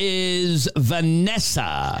 This is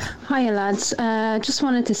Vanessa. Hiya, lads. Just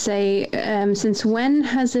wanted to say, since when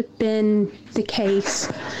has it been the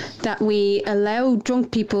case that we allow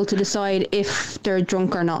drunk people to decide if they're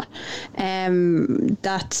drunk or not?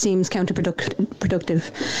 That seems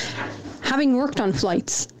counterproductive. Having worked on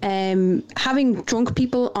flights, having drunk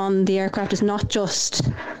people on the aircraft is not just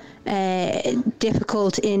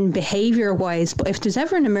difficult in behaviour wise, but if there's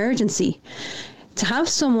ever an emergency, to have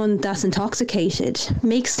someone that's intoxicated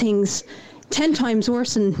makes things 10 times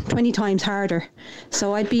worse and 20 times harder.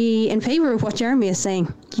 So I'd be in favour of what Jeremy is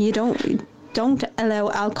saying. You don't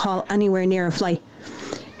allow alcohol anywhere near a flight.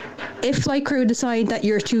 If flight crew decide that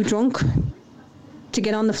you're too drunk to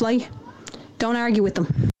get on the flight, don't argue with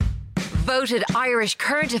them. Voted Irish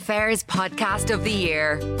Current Affairs Podcast of the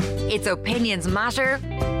Year. It's Opinions Matter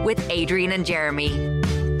with Adrian and Jeremy.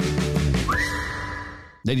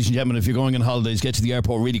 Ladies and gentlemen, if you're going on holidays, get to the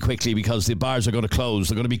airport really quickly because the bars are going to close.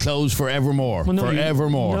 They're going to be closed forevermore.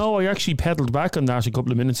 Forevermore. No, I actually pedalled back on that a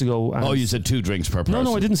couple of minutes ago. Oh, you said 2 drinks per person.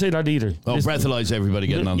 No, I didn't say that either. Oh, breathalyze everybody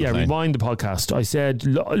getting on the plane. Yeah, rewind the podcast. I said,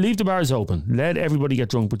 leave the bars open. Let everybody get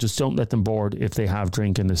drunk, but just don't let them board if they have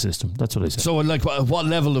drink in the system. That's what I said. So, like, what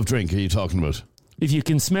level of drink are you talking about? If you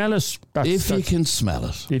can smell it. If you can smell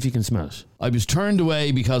it. I was turned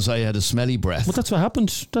away because I had a smelly breath. Well, that's what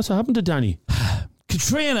happened. That's what happened to Danny.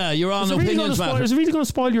 Katrina, you're on Opinions Matter. Is it really going to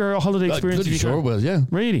spoil your holiday experience? Sure will, yeah.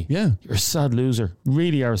 Really? Yeah. You're a sad loser.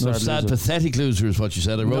 Really are a sad loser. Sad, pathetic loser is what you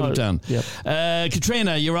said. I wrote it down. Yep.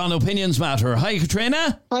 Katrina, you're on Opinions Matter. Hi,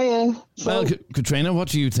 Katrina. Hiya. Well, Katrina, what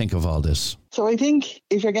do you think of all this? So I think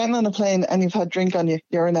if you're getting on a plane and you've had drink on you,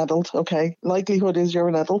 you're an adult, okay? Likelihood is you're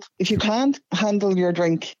an adult. If you can't handle your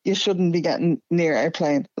drink, you shouldn't be getting near a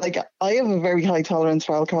plane. Like, I have a very high tolerance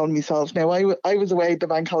for alcohol myself. Now, I was away at the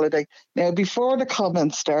bank holiday. Now, before the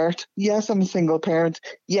comments start, yes, I'm a single parent.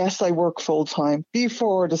 Yes, I work full time.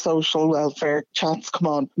 Before the social welfare chats come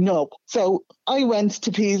on, no. So I went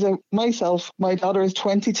to Pisa myself. My daughter is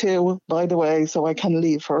 22, by the way, so I can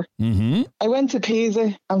leave her. Mm-hmm. I went to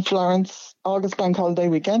Pisa and Florence, August bank holiday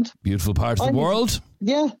weekend. Beautiful part of the world.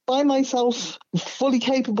 Yeah, by myself, fully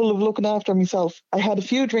capable of looking after myself. I had a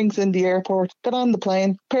few drinks in the airport, got on the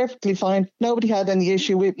plane, perfectly fine. Nobody had any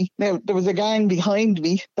issue with me. Now, there was a gang behind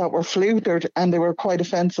me that were flutered and they were quite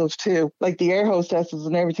offensive too, like the air hostesses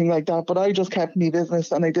and everything like that. But I just kept me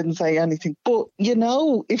business and I didn't say anything. But you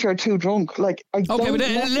know, if you're too drunk, like I don't. Okay, but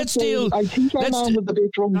let's deal. I think your man was a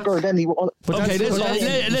bit drunker than he was. Okay,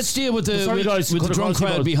 let's deal with the drunk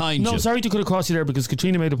crowd behind you. No, sorry to cut across you there because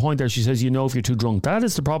Katrina made a point there. She says, you know, if you're too drunk. That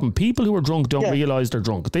is the problem. People who are drunk don't realise they're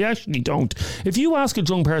drunk. They actually don't. If you ask a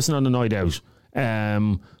drunk person on a night out,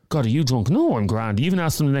 God, are you drunk? No, I'm grand. You even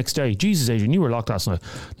ask them the next day, Jesus, Adrian, you were locked last night.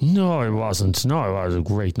 No, I wasn't. No, it was a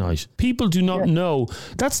great night. People do not know.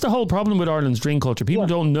 That's the whole problem with Ireland's drink culture. People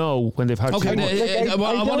don't know when they've had too much.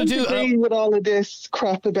 I don't agree with all of this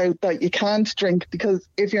crap about that you can't drink, because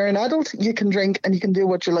if you're an adult, you can drink and you can do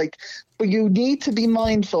what you like. But you need to be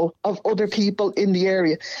mindful of other people in the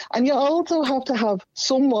area. And you also have to have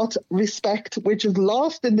somewhat respect, which is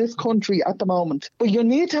lost in this country at the moment. But you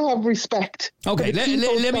need to have respect. Okay, let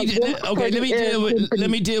me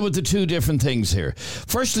deal with the two different things here.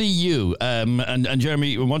 Firstly, you, and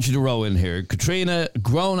Jeremy, I want you to row in here. Katrina,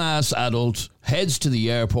 grown-ass adult, heads to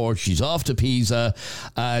the airport. She's off to Pisa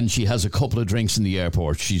and she has a couple of drinks in the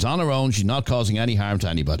airport. She's on her own. She's not causing any harm to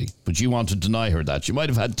anybody. But you want to deny her that. She might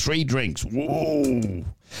have had 3 drinks. Whoa.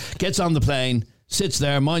 Gets on the plane, sits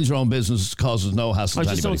there, minds her own business, causes no hassle to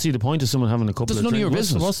anybody. I just don't see the point of someone having a couple of drinks. It's none of your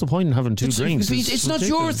business. What's the point in having 2 drinks? It's not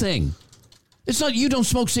your thing. It's not. You don't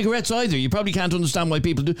smoke cigarettes either. You probably can't understand why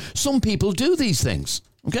people do. Some people do these things.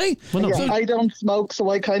 Okay? Well, I don't smoke,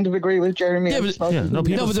 so I kind of agree with Jeremy.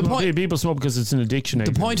 People smoke because it's an addiction.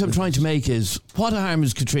 The point I'm trying to make is, what harm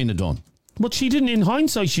has Katrina done? But she didn't, in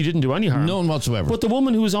hindsight, she didn't do any harm. None whatsoever. But the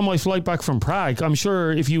woman who was on my flight back from Prague, I'm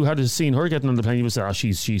sure if you had seen her getting on the plane, you would say,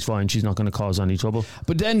 she's fine, she's not going to cause any trouble.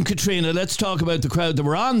 But then, Katrina, let's talk about the crowd that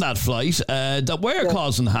were on that flight that were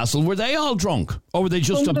causing hassle. Were they all drunk? Or were they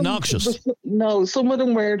just obnoxious? No, some of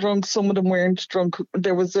them were drunk, some of them weren't drunk.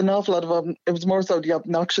 There was an awful lot of them. It was more so the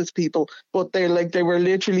obnoxious people. But they were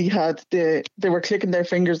literally they were clicking their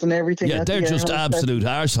fingers and everything. Yeah, they're just absolute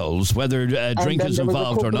arseholes, whether drink is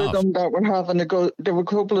involved or not. There were a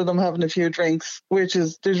couple of them having a few drinks,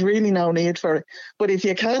 there's really no need for it. But if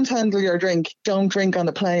you can't handle your drink, don't drink on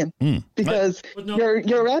a plane, because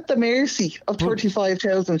you're at the mercy of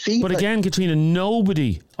 35,000 feet. But again, Katrina, in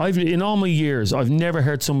all my years, I've never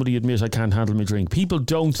heard somebody admit I can't handle my drink. People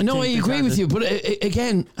don't. No, I agree with you. But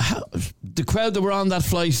again, the crowd that were on that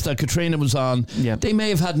flight that Katrina was on, they may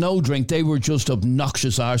have had no drink. They were just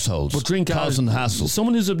obnoxious arseholes. But drink causing hassle.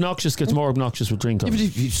 Someone who's obnoxious gets more obnoxious with drink.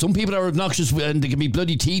 Some people are obnoxious and they can be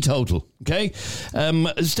bloody teetotal. Okay,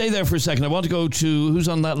 stay there for a second. I want to go to who's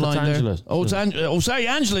on that line Angela. there. Oh, sorry,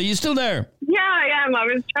 Angela, you still there? Yeah, I am. I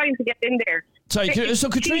was trying to get in there. Sorry, so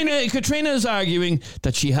Katrina is arguing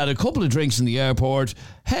that she had a couple of drinks in the airport,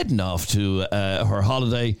 heading off to her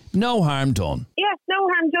holiday. No harm done. Yes, no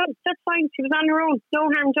harm done. That's fine. She was on her own. No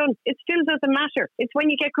harm done. It still doesn't matter. It's when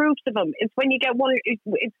you get groups of them. It's when you get one.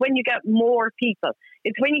 It's when you get more people.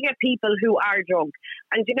 It's when you get people who are drunk.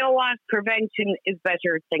 And you know what? Prevention is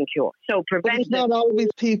better than cure. So prevention. It's not always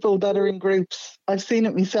people that are in groups. I've seen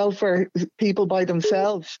it myself where people by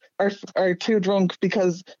themselves are too drunk,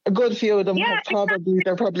 because a good few of them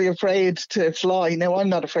they're probably afraid to fly. Now, I'm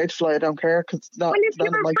not afraid to fly. I don't care, because it's not. Well, if you're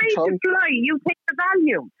afraid to fly, you take the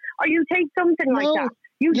Valium or you take something like that.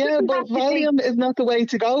 But Valium is not the way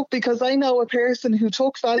to go, because I know a person who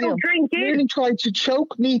took Valium, really tried to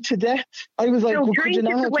choke me to death. I was like, could you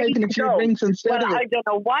not have taken a few drinks instead of it? I don't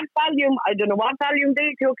know what Valium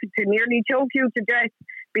they took to nearly choke you to death,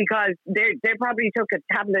 because they probably took a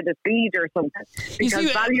tablet of speed or something.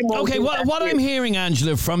 What I'm hearing,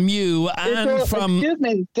 Angela, from you and from... Excuse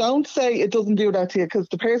me, don't say it doesn't do that to you, because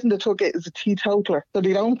the person that took it is a teetotaler, so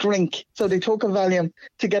they don't drink. So they took a Valium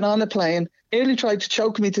to get on a plane, nearly tried to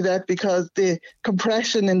choke me to death because the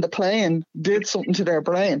compression in the plane did something to their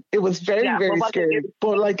brain. It was very scary.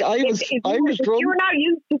 But I was drunk. If you're not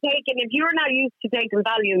used to taking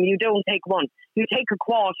Valium, you don't take one. You take a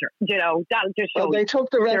quarter. That'll just show. Well, they took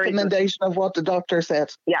the recommendation of what the doctor said.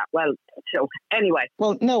 Yeah. Well. So anyway.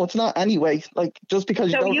 Well, no, it's not anyway. Just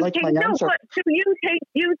because you don't like my answer. So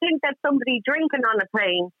you think that somebody drinking on a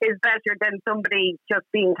plane is better than somebody just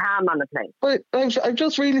being calm on a plane? But I've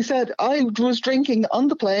just really said I would was drinking on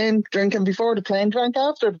the plane, drinking before the plane, drank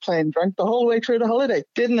after the plane, drank the whole way through the holiday.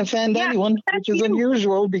 Didn't offend anyone, which is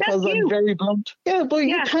unusual because I'm very blunt. Yeah, but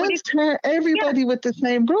you can't tar everybody with the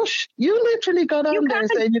same brush. You literally got on there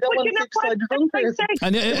saying you don't want to fix the drunk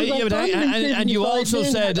person. And you also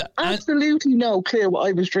said absolutely no clue what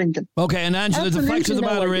I was drinking. Okay, and Angela, the fact of the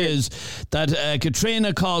matter is that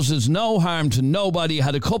Katrina causes no harm to nobody,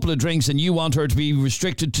 had a couple of drinks, and you want her to be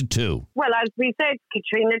restricted to 2. Well, as we said,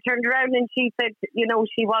 Katrina turned around and she said,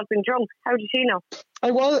 she wasn't drunk. How did she know?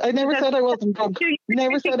 I never said I wasn't drunk.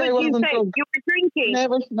 Never said I wasn't drunk. You were drinking.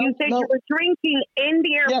 You said you were drinking in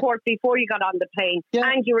the airport before you got on the plane,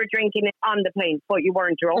 and you were drinking it on the plane, but you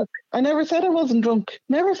weren't drunk. I never said I wasn't drunk.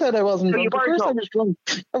 Never said I wasn't drunk. Of course I was drunk.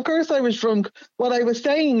 Of course I was drunk. What I was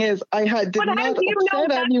saying is I did not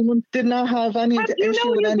upset anyone. Did not have any issue with anyone. How do you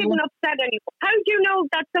know you didn't upset anyone? How do you know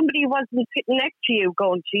that somebody wasn't sitting next to you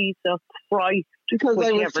going, Jesus Christ? Because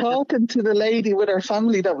I was talking to the lady with her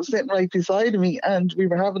family that was sitting right beside me, and we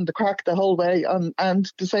were having the crack the whole way,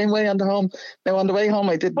 and the same way on the home. Now on the way home,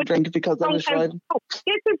 I didn't drink it because I was driving.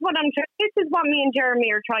 This is what me and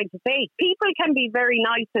Jeremy are trying to say. People can be very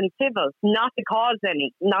nice and civil, not to cause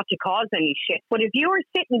any shit. But if you were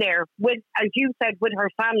sitting there with, as you said, with her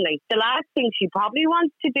family, the last thing she probably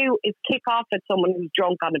wants to do is kick off at someone who's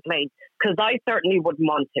drunk on a plane. Because I certainly wouldn't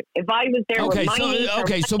want to. If I was there with my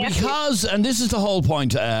niece, so because, and this is the whole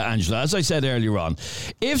point, Angela, as I said earlier on,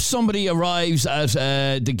 if somebody arrives at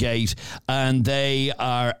the gate and they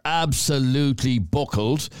are absolutely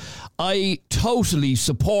buckled, I totally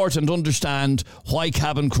support and understand why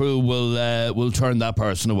cabin crew will turn that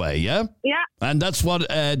person away, yeah? Yeah. And that's what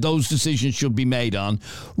those decisions should be made on,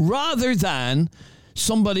 rather than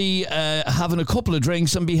somebody having a couple of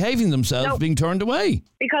drinks and behaving themselves being turned away.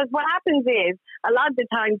 Because what happens is, a lot of the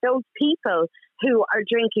time, those people who are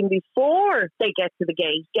drinking before they get to the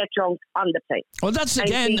gate get drunk on the plane. Well, that's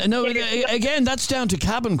again, that's down to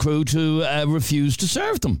cabin crew to refuse to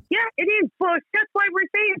serve them. Yeah, it is, but that's why we're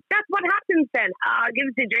saying that's what happens then. Give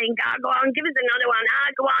us a drink, go on, give us another one,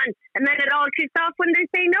 go on. And then it all kicks off when they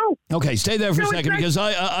say no. Okay, stay there for a second because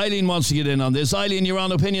Eileen wants to get in on this. Eileen, you're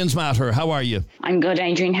on Opinions Matter. How are you? I'm good,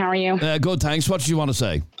 Adrian. How are you? Good, thanks. What did you want to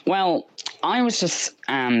say? Well, I was just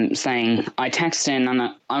saying, I texted in and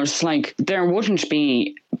I was like, there wouldn't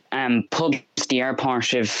be pubs at the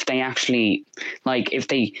airport if they actually, if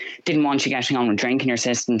they didn't want you getting on with drink in your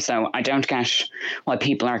system. So I don't get why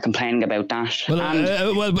people are complaining about that.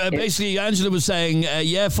 Well, basically, Angela was saying,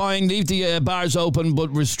 fine, leave the bars open, but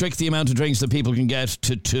restrict the amount of drinks that people can get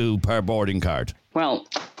to 2 per boarding card. Well,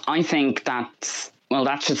 I think that's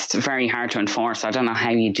just very hard to enforce. I don't know how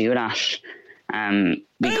you do that.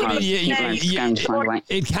 Because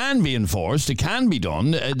it can be enforced. It can be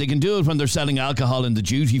done. They can do it when they're selling alcohol in the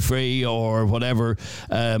duty free or whatever.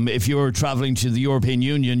 If you're travelling to the European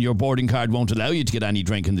Union, your boarding card won't allow you to get any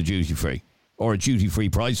drink in the duty free or at duty free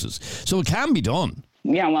prices. So it can be done.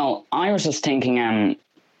 Yeah, well, I was just thinking.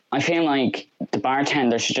 I feel like the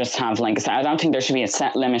bartender should just have I don't think there should be a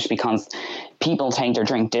set limit because people take their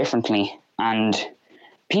drink differently, and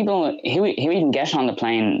people who even get on the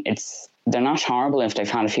plane, they're not horrible if they've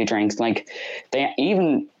had a few drinks.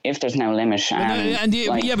 Even if there's no limit.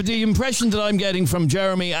 But the impression that I'm getting from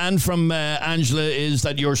Jeremy and from Angela is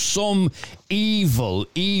that you're some evil,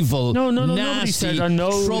 nasty,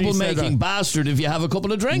 troublemaking bastard if you have a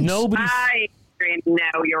couple of drinks.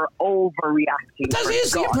 Now you're overreacting. That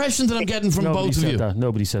is the impression that I'm getting from both of you.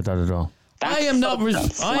 Nobody said that at all. I am not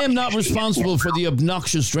responsible for the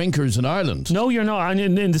obnoxious drinkers in Ireland. No, you're not.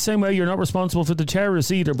 And in the same way, you're not responsible for the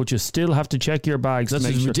terrorists either, but you still have to check your bags. That's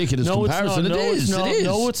a ridiculous comparison. It is.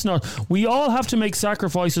 No, it's not. We all have to make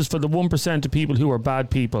sacrifices for the 1% of people who are bad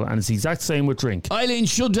people, and it's the exact same with drink. Eileen,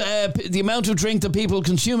 should the amount of drink that people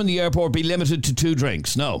consume in the airport be limited to 2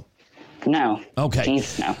 drinks? No. No. Okay.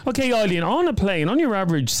 Please, no. Okay, Eileen, on a plane, on your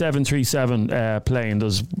average 737 plane,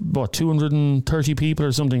 there's 230 people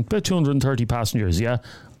or something, about 230 passengers, yeah,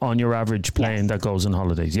 on your average plane that goes on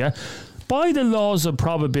holidays, yeah? By the laws of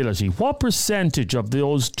probability, what percentage of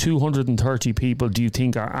those 230 people do you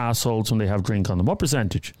think are assholes when they have drink on them? What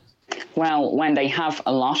percentage? Well, when they have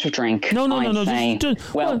a lot of drink, No.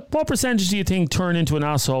 What percentage do you think turn into an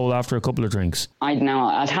asshole after a couple of drinks? I don't know.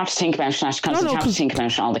 I'd have to think about that because I'd have to think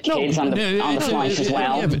about all the kids on the flight as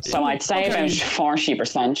well. So I'd say about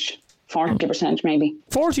 40%. 40% maybe.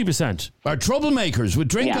 40%? Are troublemakers with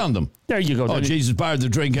drink on them? There you go. Oh, Jesus, bar the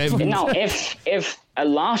drink. No, if a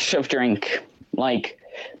lot of drink,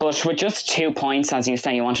 But with just 2 points, as you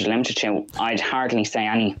say, you wanted to limit it to, I'd hardly say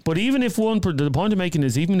any. But even if the point I'm making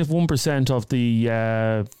is, even if 1% of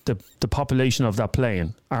the population of that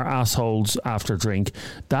plane are assholes after drink,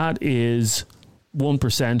 that is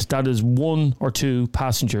 1%. That is 1 or 2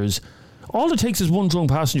 passengers. All it takes is one drunk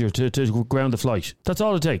passenger to ground the flight. That's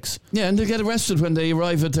all it takes. Yeah, and they get arrested when they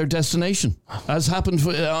arrive at their destination, as happened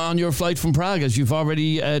on your flight from Prague, as you've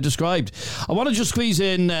already described. I want to just squeeze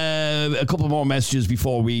in a couple more messages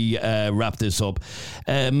before we wrap this up.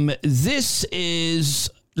 This is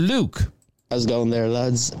Luke. How's it going there,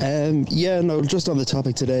 lads? Just on the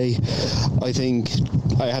topic today, I think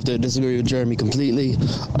I have to disagree with Jeremy completely.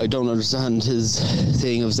 I don't understand his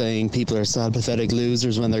thing of saying people are sad, pathetic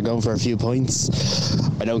losers when they're going for a few points.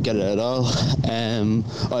 I don't get it at all.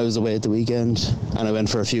 I was away at the weekend and I went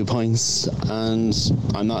for a few points, and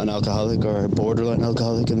I'm not an alcoholic or borderline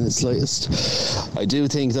alcoholic in the slightest. I do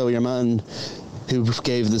think, though, your man who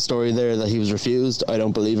gave the story there that he was refused, I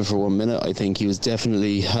don't believe it for 1 minute. I think he was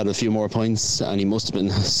definitely had a few more points and he must have been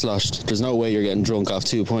sloshed. There's no way you're getting drunk off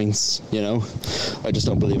 2 points, you know. I just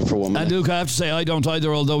don't believe it for 1 minute. And Luke, I have to say I don't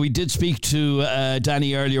either, although we did speak to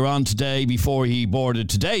Danny earlier on today before he boarded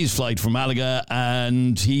today's flight from Malaga,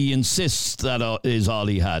 and he insists that is all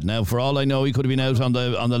he had. Now, for all I know, he could have been out on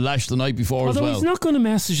the lash the night before as well. He's not going to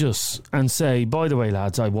message us and say, by the way,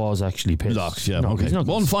 lads, I was actually pissed. Locked, yeah. No, okay.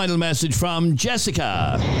 One final message from Jessica.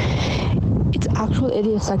 It's actual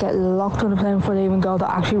idiots that get locked on a plane before they even go that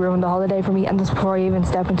actually ruin the holiday for me, and that's before I even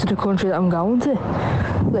step into the country that I'm going to.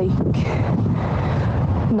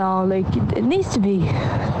 It needs to be,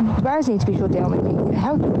 the bars need to be shut down.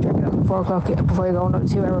 How can you drink at 4 o'clock before you go on a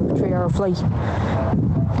 2 hour, 3 hour flight?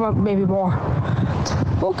 Maybe more.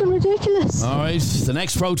 Fucking ridiculous. All right, the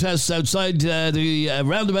next protests outside the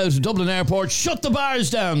roundabout of Dublin Airport. Shut the bars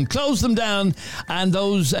down, close them down, and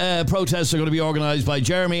those protests are going to be organised by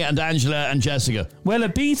Jeremy and Angela and Jessica. Well,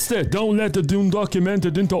 it beats the don't let the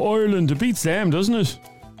undocumented into Ireland. It beats them, doesn't it?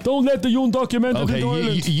 Don't let the undocumented into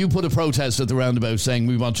Ireland. You put a protest at the roundabout saying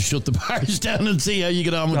we want to shut the bars down and see how you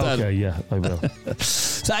get on with that. Okay, yeah, I will.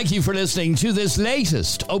 Thank you for listening to this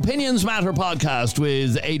latest Opinions Matter podcast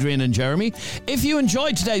with Adrian and Jeremy. If you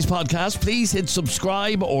enjoyed today's podcast, please hit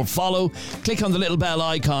subscribe or follow. Click on the little bell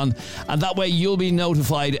icon, and that way you'll be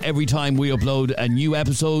notified every time we upload a new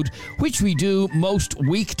episode, which we do most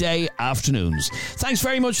weekday afternoons. Thanks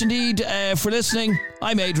very much indeed for listening.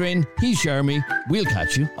 I'm Adrian. He's Jeremy. We'll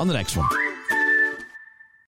catch you on the next one.